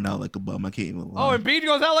kind of went out like a bum. I can't even lie. Oh, Embiid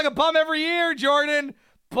goes out like a bum every year, Jordan.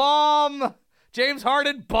 Bum. James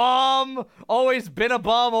Harden, bum. Always been a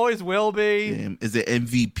bum, always will be. Damn. Is it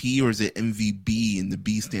MVP or is it MVB? And the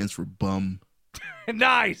B stands for bum.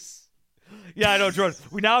 Nice. Yeah, I know, Jordan.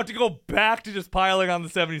 We now have to go back to just piling on the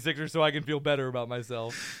 76ers so I can feel better about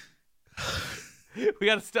myself. We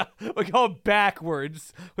gotta stop. We're going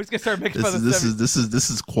backwards. We're just gonna start making fun of the 76ers. This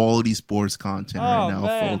is quality sports content right now,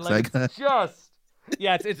 man, folks. Like,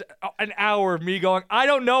 it's an hour of me going, I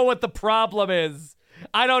don't know what the problem is.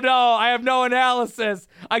 I don't know. I have no analysis.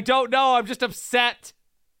 I don't know. I'm just upset.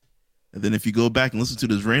 And then if you go back and listen to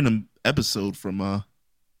this random episode from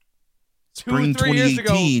spring 3 years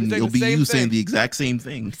ago, 2018, it'll be you saying the exact same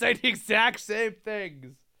thing. Say the exact same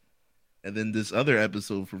things. And then this other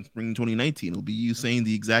episode from spring 2019 will be you saying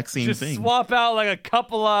the exact same just thing. Swap out like a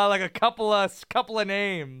couple of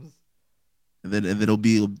names. And then it'll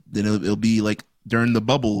be like during the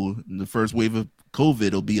bubble, in the first wave of COVID,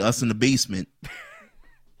 it'll be us in the basement.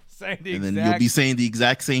 And then you'll be saying the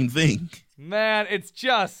exact same thing. Man, it's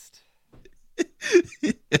just.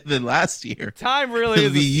 And then last year, time really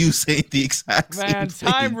it'll be you saying the exact same thing. Man,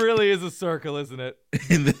 time really is a circle, isn't it?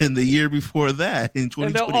 And then the year before that, in 2021,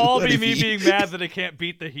 and they'll all be me being mad that I can't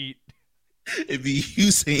beat the Heat. It'd be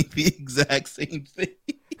you saying the exact same thing.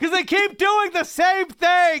 Because they keep doing the same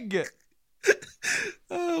thing.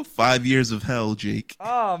 5 years of hell, Jake.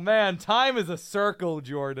 Oh, man. Time is a circle,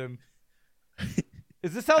 Jordan.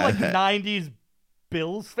 Is this how, like, 90s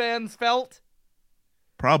Bills fans felt?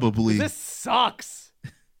 Probably. This sucks.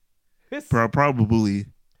 Probably.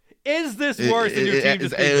 Is this worse than your team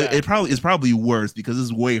just being bad? It's probably worse because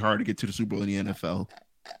it's way hard to get to the Super Bowl in the NFL.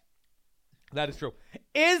 That is true.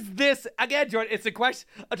 Is this, again, Jordan, it's a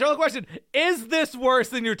total question. Is this worse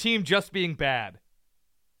than your team just being bad?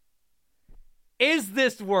 Is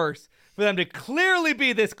this worse for them to clearly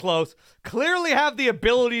be this close, clearly have the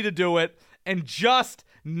ability to do it, and just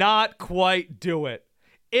not quite do it?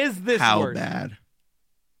 Is this worse? How bad?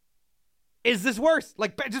 Is this worse?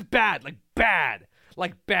 Like, just bad. Like, bad.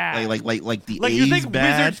 Like, bad. Like the like A's you think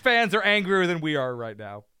bad? Wizards fans are angrier than we are right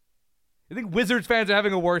now? You think Wizards fans are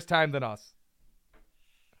having a worse time than us?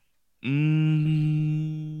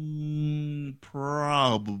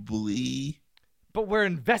 Probably. But we're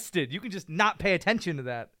invested. You can just not pay attention to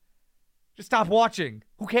that. Just stop watching.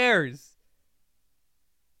 Who cares?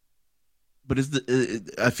 But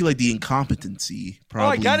I feel like the incompetency probably. Oh,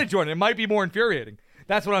 I got it, Jordan. It might be more infuriating.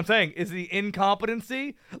 That's what I'm saying. Is the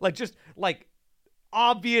incompetency just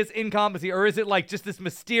obvious incompetency, or is it like just this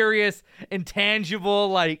mysterious,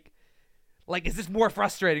 intangible is this more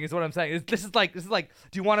frustrating? Is what I'm saying. This is like.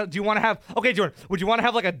 Do you want to have? Okay, Jordan. Would you want to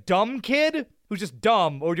have like a dumb kid who's just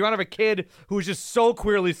dumb, or do you want to have a kid who's just so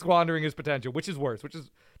clearly squandering his potential? Which is worse? Which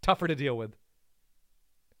is tougher to deal with?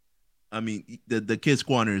 I mean, the kid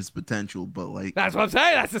squanders his potential, but like that's what I'm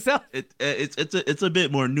saying. That's the self. It's a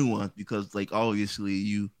bit more nuanced because like obviously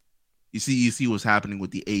you see what's happening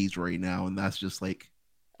with the A's right now, and that's just like.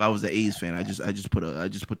 If I was an A's fan, I just put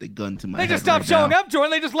the gun to my head. They just stopped showing up, Jordan.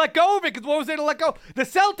 They just let go of it. Because what was there to let go? The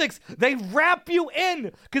Celtics, they wrap you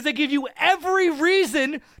in because they give you every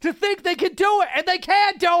reason to think they can do it, and they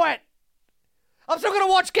can't do it. I'm still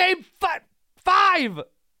gonna watch Game 5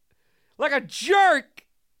 like a jerk.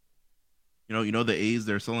 You know the A's,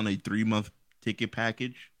 they're selling a 3-month ticket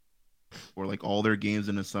package for like all their games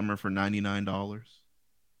in the summer for $99.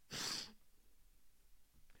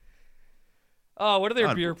 Oh, what are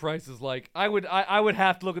their beer prices like? I would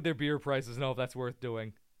have to look at their beer prices to know if that's worth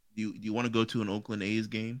doing. Do you want to go to an Oakland A's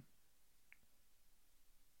game?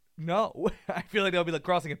 No. I feel like they'll be like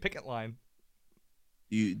crossing a picket line.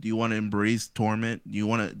 Do you want to embrace torment? Do you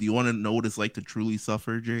want to know what it's like to truly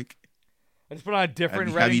suffer, Jake? I just put on a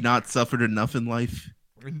different have you not suffered enough in life?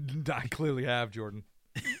 I clearly have, Jordan.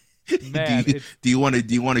 Man, do you want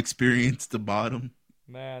to experience the bottom?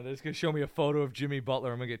 Man, they're just gonna show me a photo of Jimmy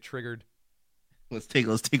Butler. I'm gonna get triggered. Let's take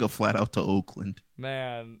a flat out to Oakland.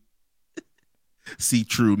 Man. See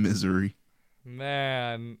true misery.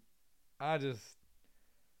 Man. How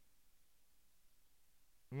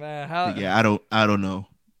Yeah, I don't know.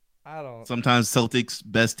 I don't. Sometimes Celtics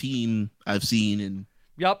best team I've seen and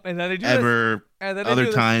then they do ever this. And then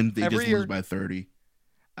other times they just year. lose by 30.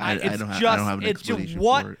 I don't have an explanation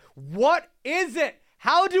for it. What is it?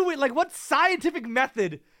 How do we what scientific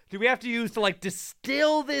method do we have to use to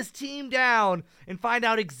distill this team down and find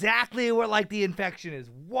out exactly where the infection is?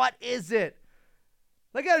 What is it?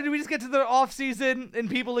 Like, yeah, do we just get to the offseason and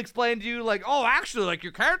people explain to you, like, oh, actually, like,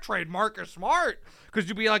 you can't trade Marcus Smart because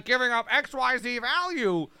you'd be, like, giving up XYZ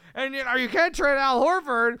value. And, you know, you can't trade Al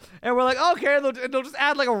Horford. And we're like, okay, they'll just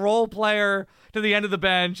add, like, a role player to the end of the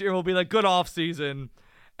bench. It will be, like, good offseason.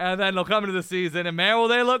 And then they'll come into the season, and, man, will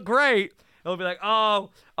they look great. It'll be like, oh,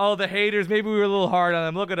 the haters, maybe we were a little hard on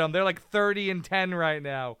them. Look at them. They're, like, 30-10 right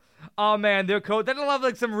now. Oh, man, their coach. Then they'll have,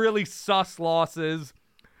 like, some really sus losses.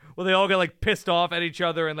 Well, they all get, like, pissed off at each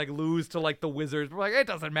other and, like, lose to, like, the Wizards. We're like, it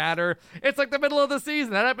doesn't matter. It's, like, the middle of the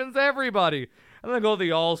season. That happens to everybody. And then go to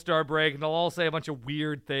the All-Star break, and they'll all say a bunch of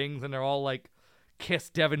weird things, and they're all, like, kiss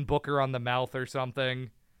Devin Booker on the mouth or something.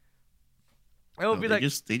 It'll be like...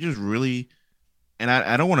 They just really... And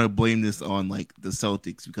I don't want to blame this on, like, the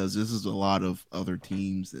Celtics, because this is a lot of other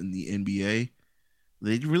teams in the NBA.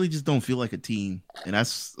 They really just don't feel like a team, and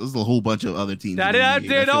there's a whole bunch of other teams.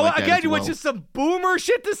 Which is some boomer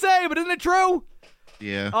shit to say, but isn't it true?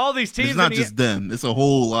 Yeah, all these teams. It's not just them; it's a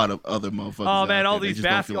whole lot of other motherfuckers. Oh man, all these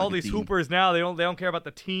all these hoopers now. They don't care about the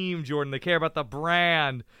team, Jordan. They care about the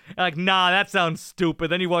brand. And like, nah, that sounds stupid.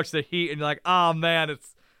 Then you watch the Heat, and you're like, oh man,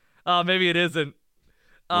 maybe it isn't.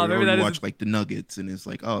 Maybe that watch like the Nuggets, and it's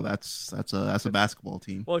like, oh, that's a basketball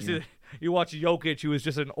team. Well, see, you watch Jokic, who is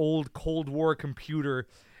just an old Cold War computer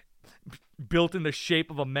built in the shape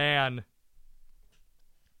of a man.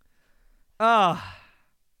 Man,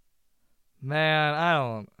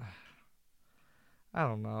 I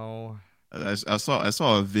don't know. I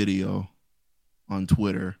saw a video on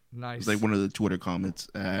Twitter. Nice. It was like one of the Twitter comments.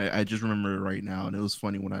 I just remember it right now, and it was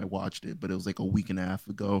funny when I watched it, but it was like a week and a half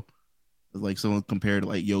ago. It was like someone compared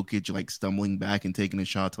like Jokic like stumbling back and taking a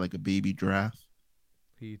shot to like a baby giraffe.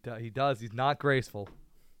 He does. He's not graceful.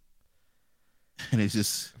 And it's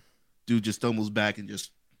just, dude just stumbles back and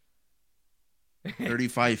just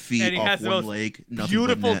 35 feet and he off has one leg.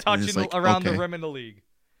 Beautiful touch around the okay. rim in the league.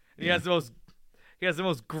 And he has the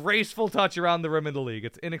most graceful touch around the rim in the league.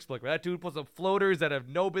 It's inexplicable. That dude puts up floaters that have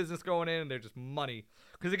no business going in, and they're just money.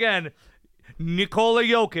 Because again, Nikola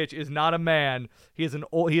Jokic is not a man. He is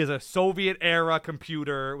a Soviet era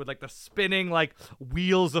computer with like the spinning like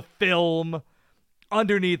wheels of film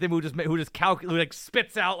underneath him, who just calculates, like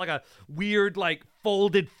spits out like a weird like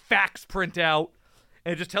folded fax printout,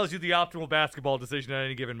 and it just tells you the optimal basketball decision at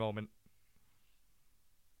any given moment.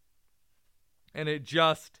 And it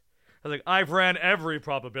just, I was like, I've ran every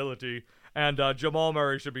probability, and Jamal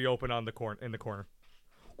Murray should be open in the corner.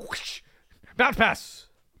 Whoosh! Bounce pass.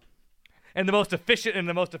 And the most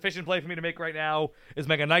efficient play for me to make right now is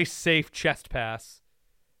make a nice, safe chest pass.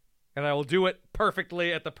 And I will do it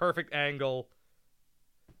perfectly at the perfect angle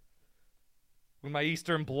with my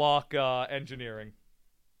Eastern Bloc engineering.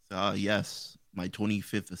 Yes, my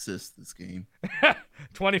 25th assist this game.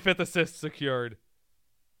 25th assist secured.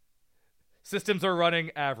 Systems are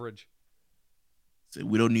running average. So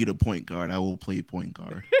we don't need a point guard. I will play point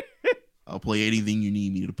guard. I'll play anything you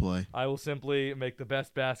need me to play. I will simply make the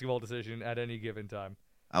best basketball decision at any given time.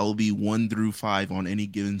 I will be 1 through 5 on any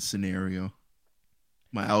given scenario.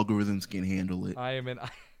 My algorithms can handle it.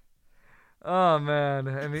 Oh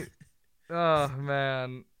man! Oh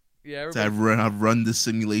man! Yeah. So I've run the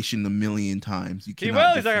simulation a million times. He's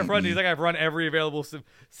like I've run every available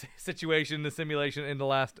situation in the simulation in the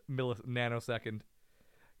last nanosecond.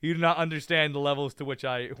 You do not understand the levels to which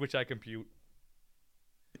I compute.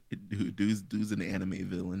 Dude's an anime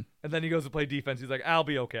villain. And then he goes to play defense. He's like, I'll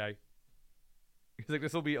be okay. He's like,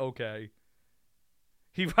 this will be okay.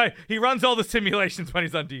 He runs all the simulations when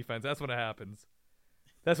he's on defense. That's when it happens.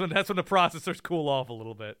 That's when the processors cool off a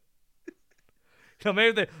little bit. You know,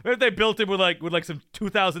 maybe they built him with like some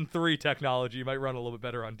 2003 technology. He might run a little bit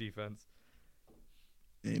better on defense.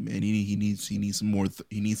 Hey man, he needs some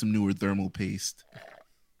newer thermal paste.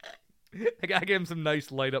 I gotta give him some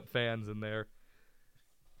nice light up fans in there.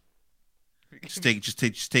 Just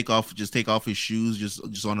take off his shoes,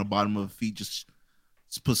 just on the bottom of his feet, just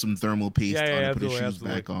put some thermal paste on and put his shoes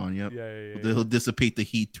back on. Yep. Yeah. He'll dissipate the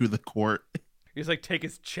heat through the court. You just like take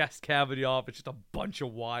his chest cavity off. It's just a bunch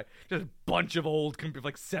of old like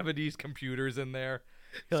 70s computers in there.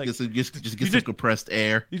 Like, just get some compressed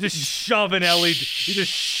air. You just shove an LED. You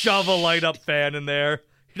just shove a light up fan in there.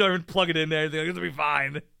 You don't even plug it in there. It's gonna be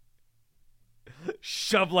fine.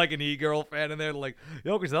 Shove like an e-girl fan in there. Like,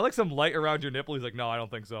 yo, is that like some light around your nipple? He's like, no, I don't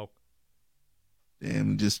think so.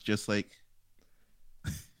 Damn, just like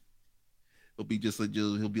he'll be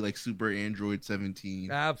like Super Android 17.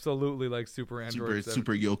 Absolutely, like Super Android.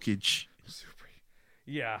 Super Jokic.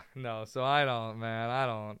 Yeah, no. So I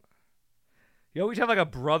don't. You always have like a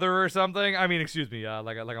brother or something. I mean, excuse me,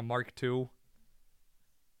 like a Mark II.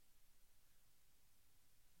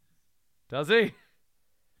 Does he?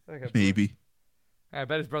 Maybe. I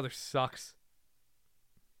bet his brother sucks.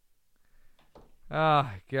 Oh,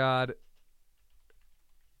 God.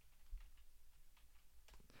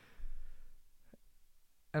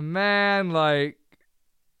 And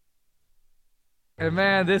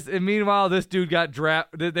meanwhile, this dude got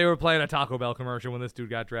drafted. They were playing a Taco Bell commercial when this dude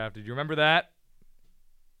got drafted. You remember that?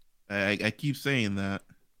 I keep saying that.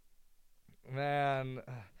 Man,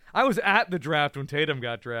 I was at the draft when Tatum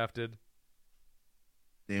got drafted.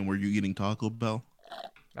 Damn, were you eating Taco Bell?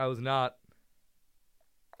 I was not.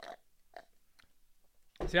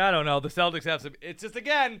 See, I don't know. The Celtics have some. It's just,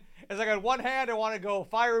 again, it's like on one hand, I want to go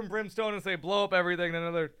fire and brimstone and say blow up everything. And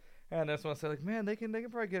another hand, I just want to say, like, man, they can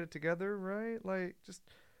probably get it together, right? Like,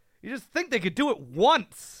 you just think they could do it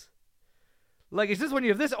once. Like, it's just when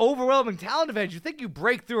you have this overwhelming talent advantage, you think you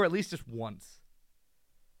break through at least just once.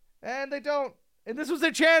 And they don't. And this was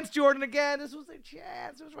their chance, Jordan, again. This was their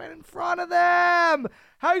chance. It was right in front of them.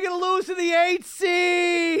 How are you going to lose to the 8th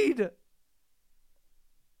seed?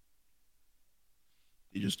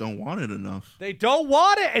 They just don't want it enough. They don't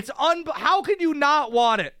want it. How can you not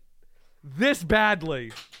want it this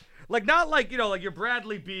badly? Like, not like, like you're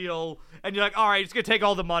Bradley Beal and you're like, all right, just going to take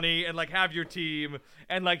all the money and, like, have your team.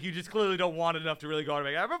 And, like, you just clearly don't want it enough to really go out and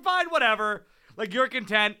make it. But fine, whatever. Like, you're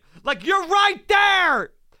content. Like, you're right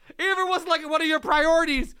there. Even if it wasn't, like, one of your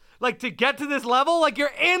priorities, like, to get to this level, like,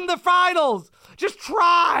 you're in the finals. Just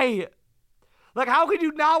try. Like, how could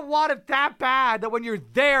you not want it that bad that when you're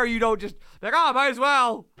there, you don't just, like, oh, might as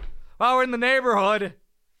well. While we're in the neighborhood.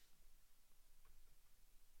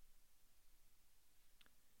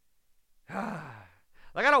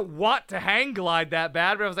 Like, I don't want to hang glide that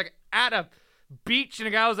bad, but I was, like, at a beach and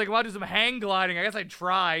a guy was like, well, do some hang gliding. I guess I'd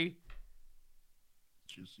try.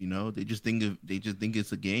 Just, they just think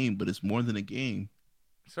it's a game, but it's more than a game.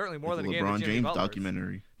 Certainly more like than a game. LeBron to Jimmy James Butler.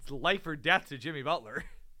 documentary. It's life or death to Jimmy Butler.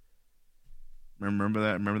 Remember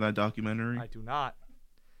that? Remember that documentary? I do not.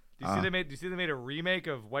 Do you see they made a remake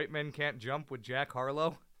of White Men Can't Jump with Jack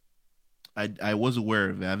Harlow? I was aware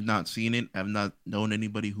of it. I've not seen it. I've not known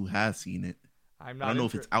anybody who has seen it. I don't know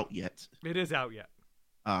if it's out yet. It is out yet.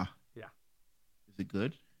 Yeah. Is it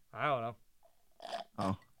good? I don't know.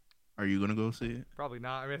 Oh. Are you gonna go see it? Probably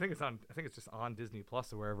not. I mean, I think it's just on Disney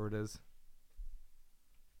Plus or wherever it is.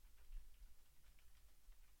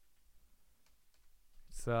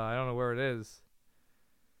 So I don't know where it is.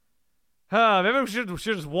 Maybe we should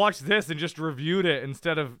just watch this and just reviewed it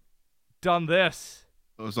instead of done this.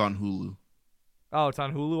 It was on Hulu. Oh, it's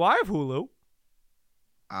on Hulu. I have Hulu.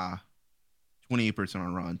 28%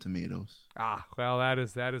 on Rotten Tomatoes. Well, that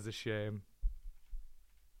is a shame.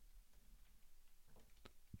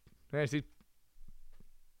 Man,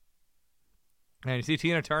 you see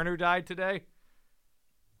Tina Turner died today?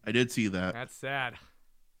 I did see that. That's sad.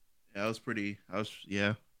 Yeah,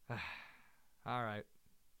 yeah. All right.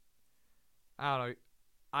 I don't know.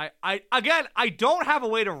 I don't have a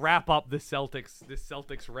way to wrap up this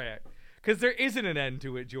Celtics rant because there isn't an end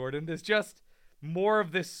to it, Jordan. There's just more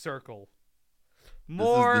of this circle.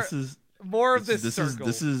 More of this circle.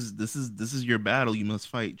 This is your battle. You must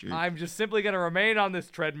fight, Jake. I'm just simply gonna remain on this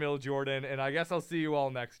treadmill, Jordan, and I guess I'll see you all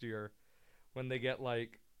next year when they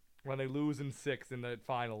lose in 6 in the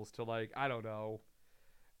finals to, like, I don't know,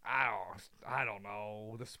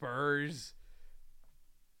 the Spurs.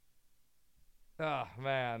 Oh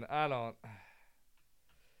man,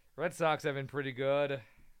 Red Sox have been pretty good,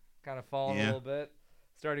 kind of fallen a little bit.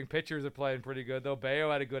 Starting pitchers are playing pretty good, though.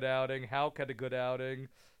 Bayo had a good outing. Houck had a good outing.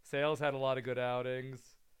 Sales had a lot of good outings.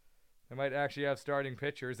 They might actually have starting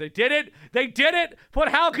pitchers. They did it! Put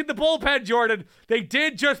Houck in the bullpen, Jordan. They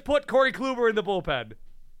did just put Corey Kluber in the bullpen.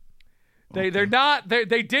 They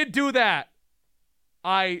did do that.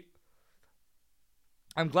 I'm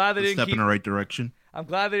glad they didn't step in the right direction. I'm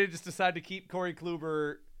glad they didn't just decide to keep Corey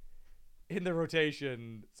Kluber in the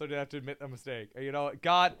rotation so they have to admit a mistake. You know,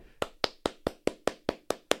 God,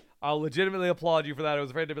 I'll legitimately applaud you for that. I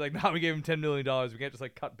was afraid to be like, no, we gave him $10 million. We can't just,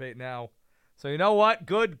 like, cut bait now. So you know what?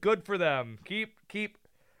 Good for them. Keep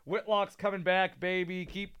Whitlock's coming back, baby.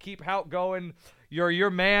 Keep Houck going. Your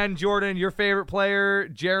man, Jordan, your favorite player,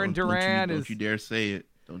 Jaren Duran. Don't you dare say it.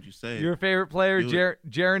 Don't you say it. Your favorite player,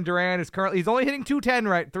 Jaren Duran, is currently, he's only hitting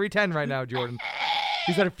 310 right now, Jordan.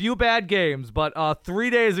 He's had a few bad games, but 3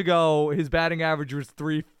 days ago, his batting average was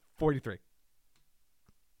 343.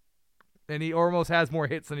 And he almost has more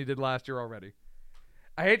hits than he did last year already.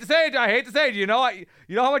 I hate to say it. You know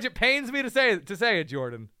how much it pains me to say it,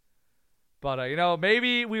 Jordan. But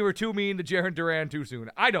maybe we were too mean to Jaren Duran too soon.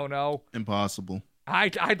 I don't know. Impossible.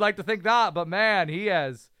 I'd like to think not, but man,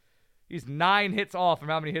 he's 9 hits off from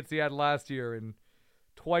how many hits he had last year and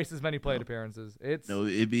Twice as many plate appearances. No,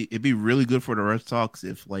 it'd be really good for the Red Sox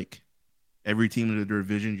if like every team in the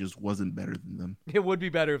division just wasn't better than them. It would be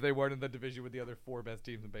better if they weren't in the division with the other 4 best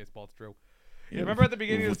teams in baseball. It's true. Yeah, remember at the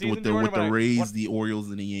beginning of the season, with the Rays, the Orioles,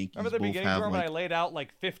 and the Yankees. Remember at the beginning, Jordan, when I laid out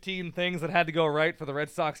like 15 things that had to go right for the Red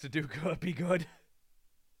Sox to be good?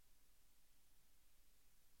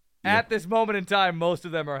 Yeah. At this moment in time, most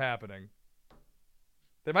of them are happening.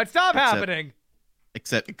 They might stop happening.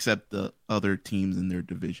 Except the other teams in their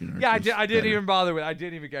division. I didn't even bother with. I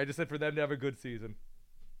just said for them to have a good season.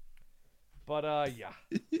 But yeah.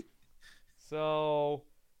 So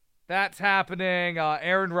that's happening.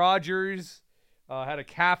 Aaron Rodgers had a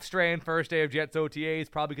calf strain first day of Jets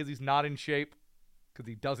OTAs, probably because he's not in shape, because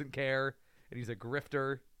he doesn't care, and he's a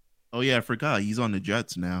grifter. Oh yeah, I forgot. He's on the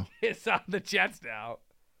Jets now. He's on the Jets now.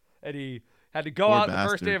 And he had to go out the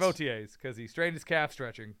first day of OTAs because he strained his calf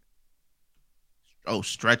stretching. Oh,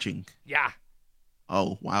 stretching. Yeah.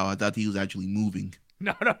 Oh, wow. I thought he was actually moving.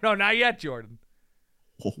 No, not yet, Jordan.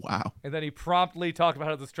 Oh, wow. And then he promptly talked about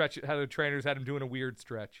how the trainers had him doing a weird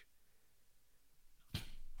stretch.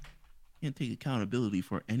 Can't take accountability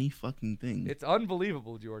for any fucking thing. It's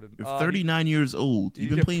unbelievable, Jordan. You're 39 years old.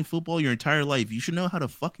 You've been playing football your entire life. You should know how to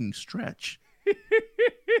fucking stretch.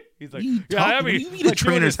 He's like, the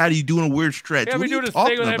trainers had you doing a weird stretch. What are you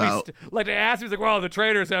talking about? Like they asked me, he's like, well, the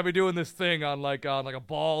trainers had me doing this thing on like a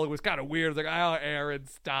ball. It was kind of weird. I was like, oh, Aaron,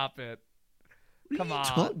 stop it. Come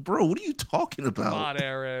on. Bro, what are you talking about? Come on,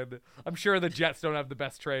 Aaron. I'm sure the Jets don't have the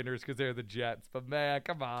best trainers because they're the Jets. But, man,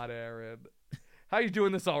 come on, Aaron. How are you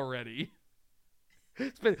doing this already?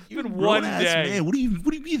 It's been one day. Man, what do you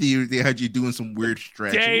mean they had you doing some weird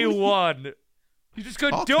stretch? Day one. You just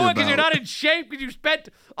couldn't do it because you're not in shape because you spent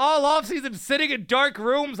all offseason sitting in dark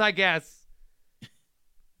rooms, I guess.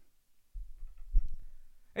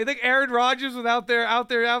 You think Aaron Rodgers was out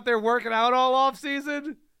there working out all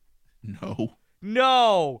offseason?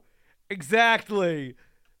 No. Exactly.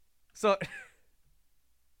 So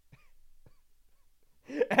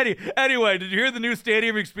Anyway, did you hear the new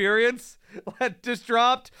stadium experience that just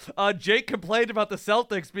dropped? Jake complained about the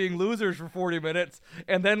Celtics being losers for 40 minutes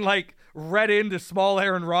and then, like, read into small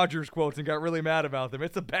Aaron Rodgers quotes and got really mad about them.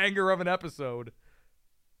 It's a banger of an episode.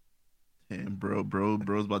 Damn,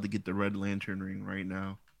 bro's about to get the Red Lantern ring right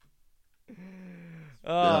now.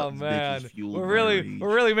 Oh, man. We're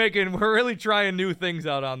really trying new things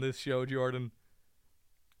out on this show, Jordan.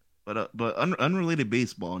 But unrelated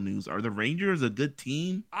baseball news, are the Rangers a good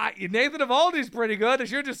team? Nathan Eovaldi's pretty good. They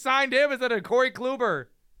should have just signed him instead of Corey Kluber.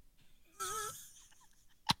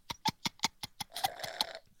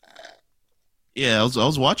 Yeah, I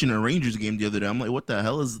was watching a Rangers game the other day. I'm like, what the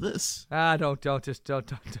hell is this? Don't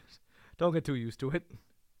get too used to it.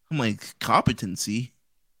 I'm like, competency?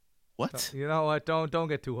 What? You know what? Don't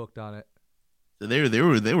get too hooked on it. So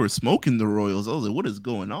they were smoking the Royals. I was like, what is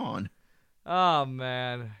going on? Oh,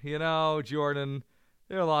 man. You know, Jordan,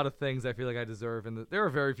 there are a lot of things I feel like I deserve. There are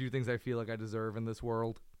very few things I feel like I deserve in this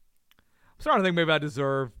world. I'm starting to think maybe I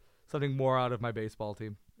deserve something more out of my baseball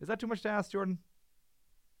team. Is that too much to ask, Jordan?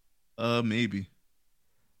 Maybe.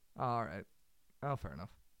 All right. Oh, fair enough.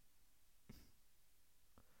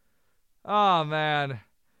 Oh, man.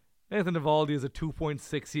 Nathan Eovaldi is a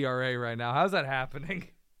 2.6 ERA right now. How's that happening?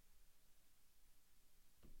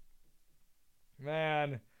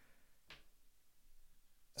 Man.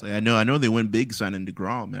 So I know they went big signing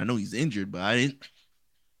DeGrom. I know he's injured, but I didn't.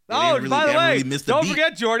 By the way, don't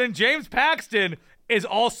forget, Jordan, James Paxton is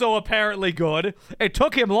also apparently good. It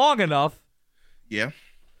took him long enough. Yeah.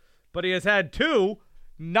 But he has had 2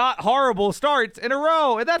 not horrible starts in a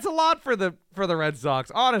row, and that's a lot for the Red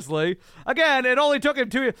Sox, honestly. Again, it only took him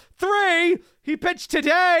 3. He pitched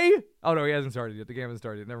today. Oh, no, he hasn't started yet. The game hasn't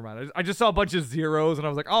started yet. Never mind. I just saw a bunch of zeros, and I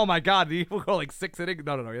was like, oh, my God, did he go like 6 innings?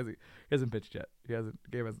 No, he hasn't pitched yet. The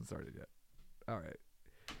game hasn't started yet. All right.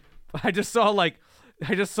 I just saw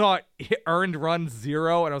earned run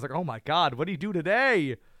 0, and I was like, oh, my God, what did he do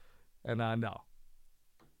today? And no.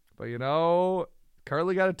 But, you know,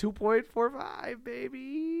 Curly got a 2.45,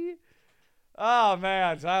 baby. Oh,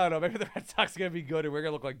 man. So I don't know. Maybe the Red Sox are going to be good and we're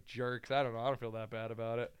going to look like jerks. I don't know. I don't feel that bad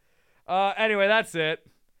about it. Anyway, that's it.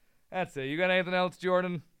 You got anything else,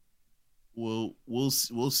 Jordan? Well, we'll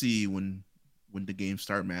see when the games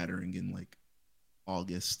start mattering in, like,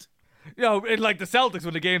 August. You know, and like the Celtics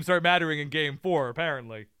when the games start mattering in Game 4,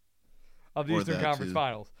 apparently, of the Eastern Conference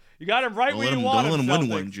Finals. You got him right where you want him, Don't let him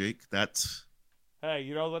win Celtics. one, Jake. That's... Hey,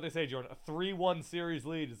 you know what they say, Jordan? A 3-1 series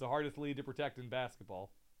lead is the hardest lead to protect in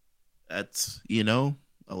basketball. That's,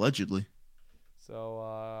 allegedly.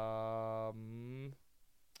 So,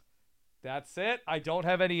 that's it. I don't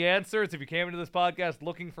have any answers. If you came into this podcast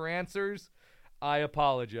looking for answers, I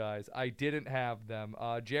apologize. I didn't have them.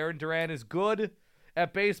 Jaron Duran is good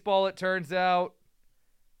at baseball, it turns out.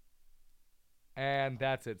 And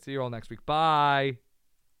that's it. See you all next week. Bye.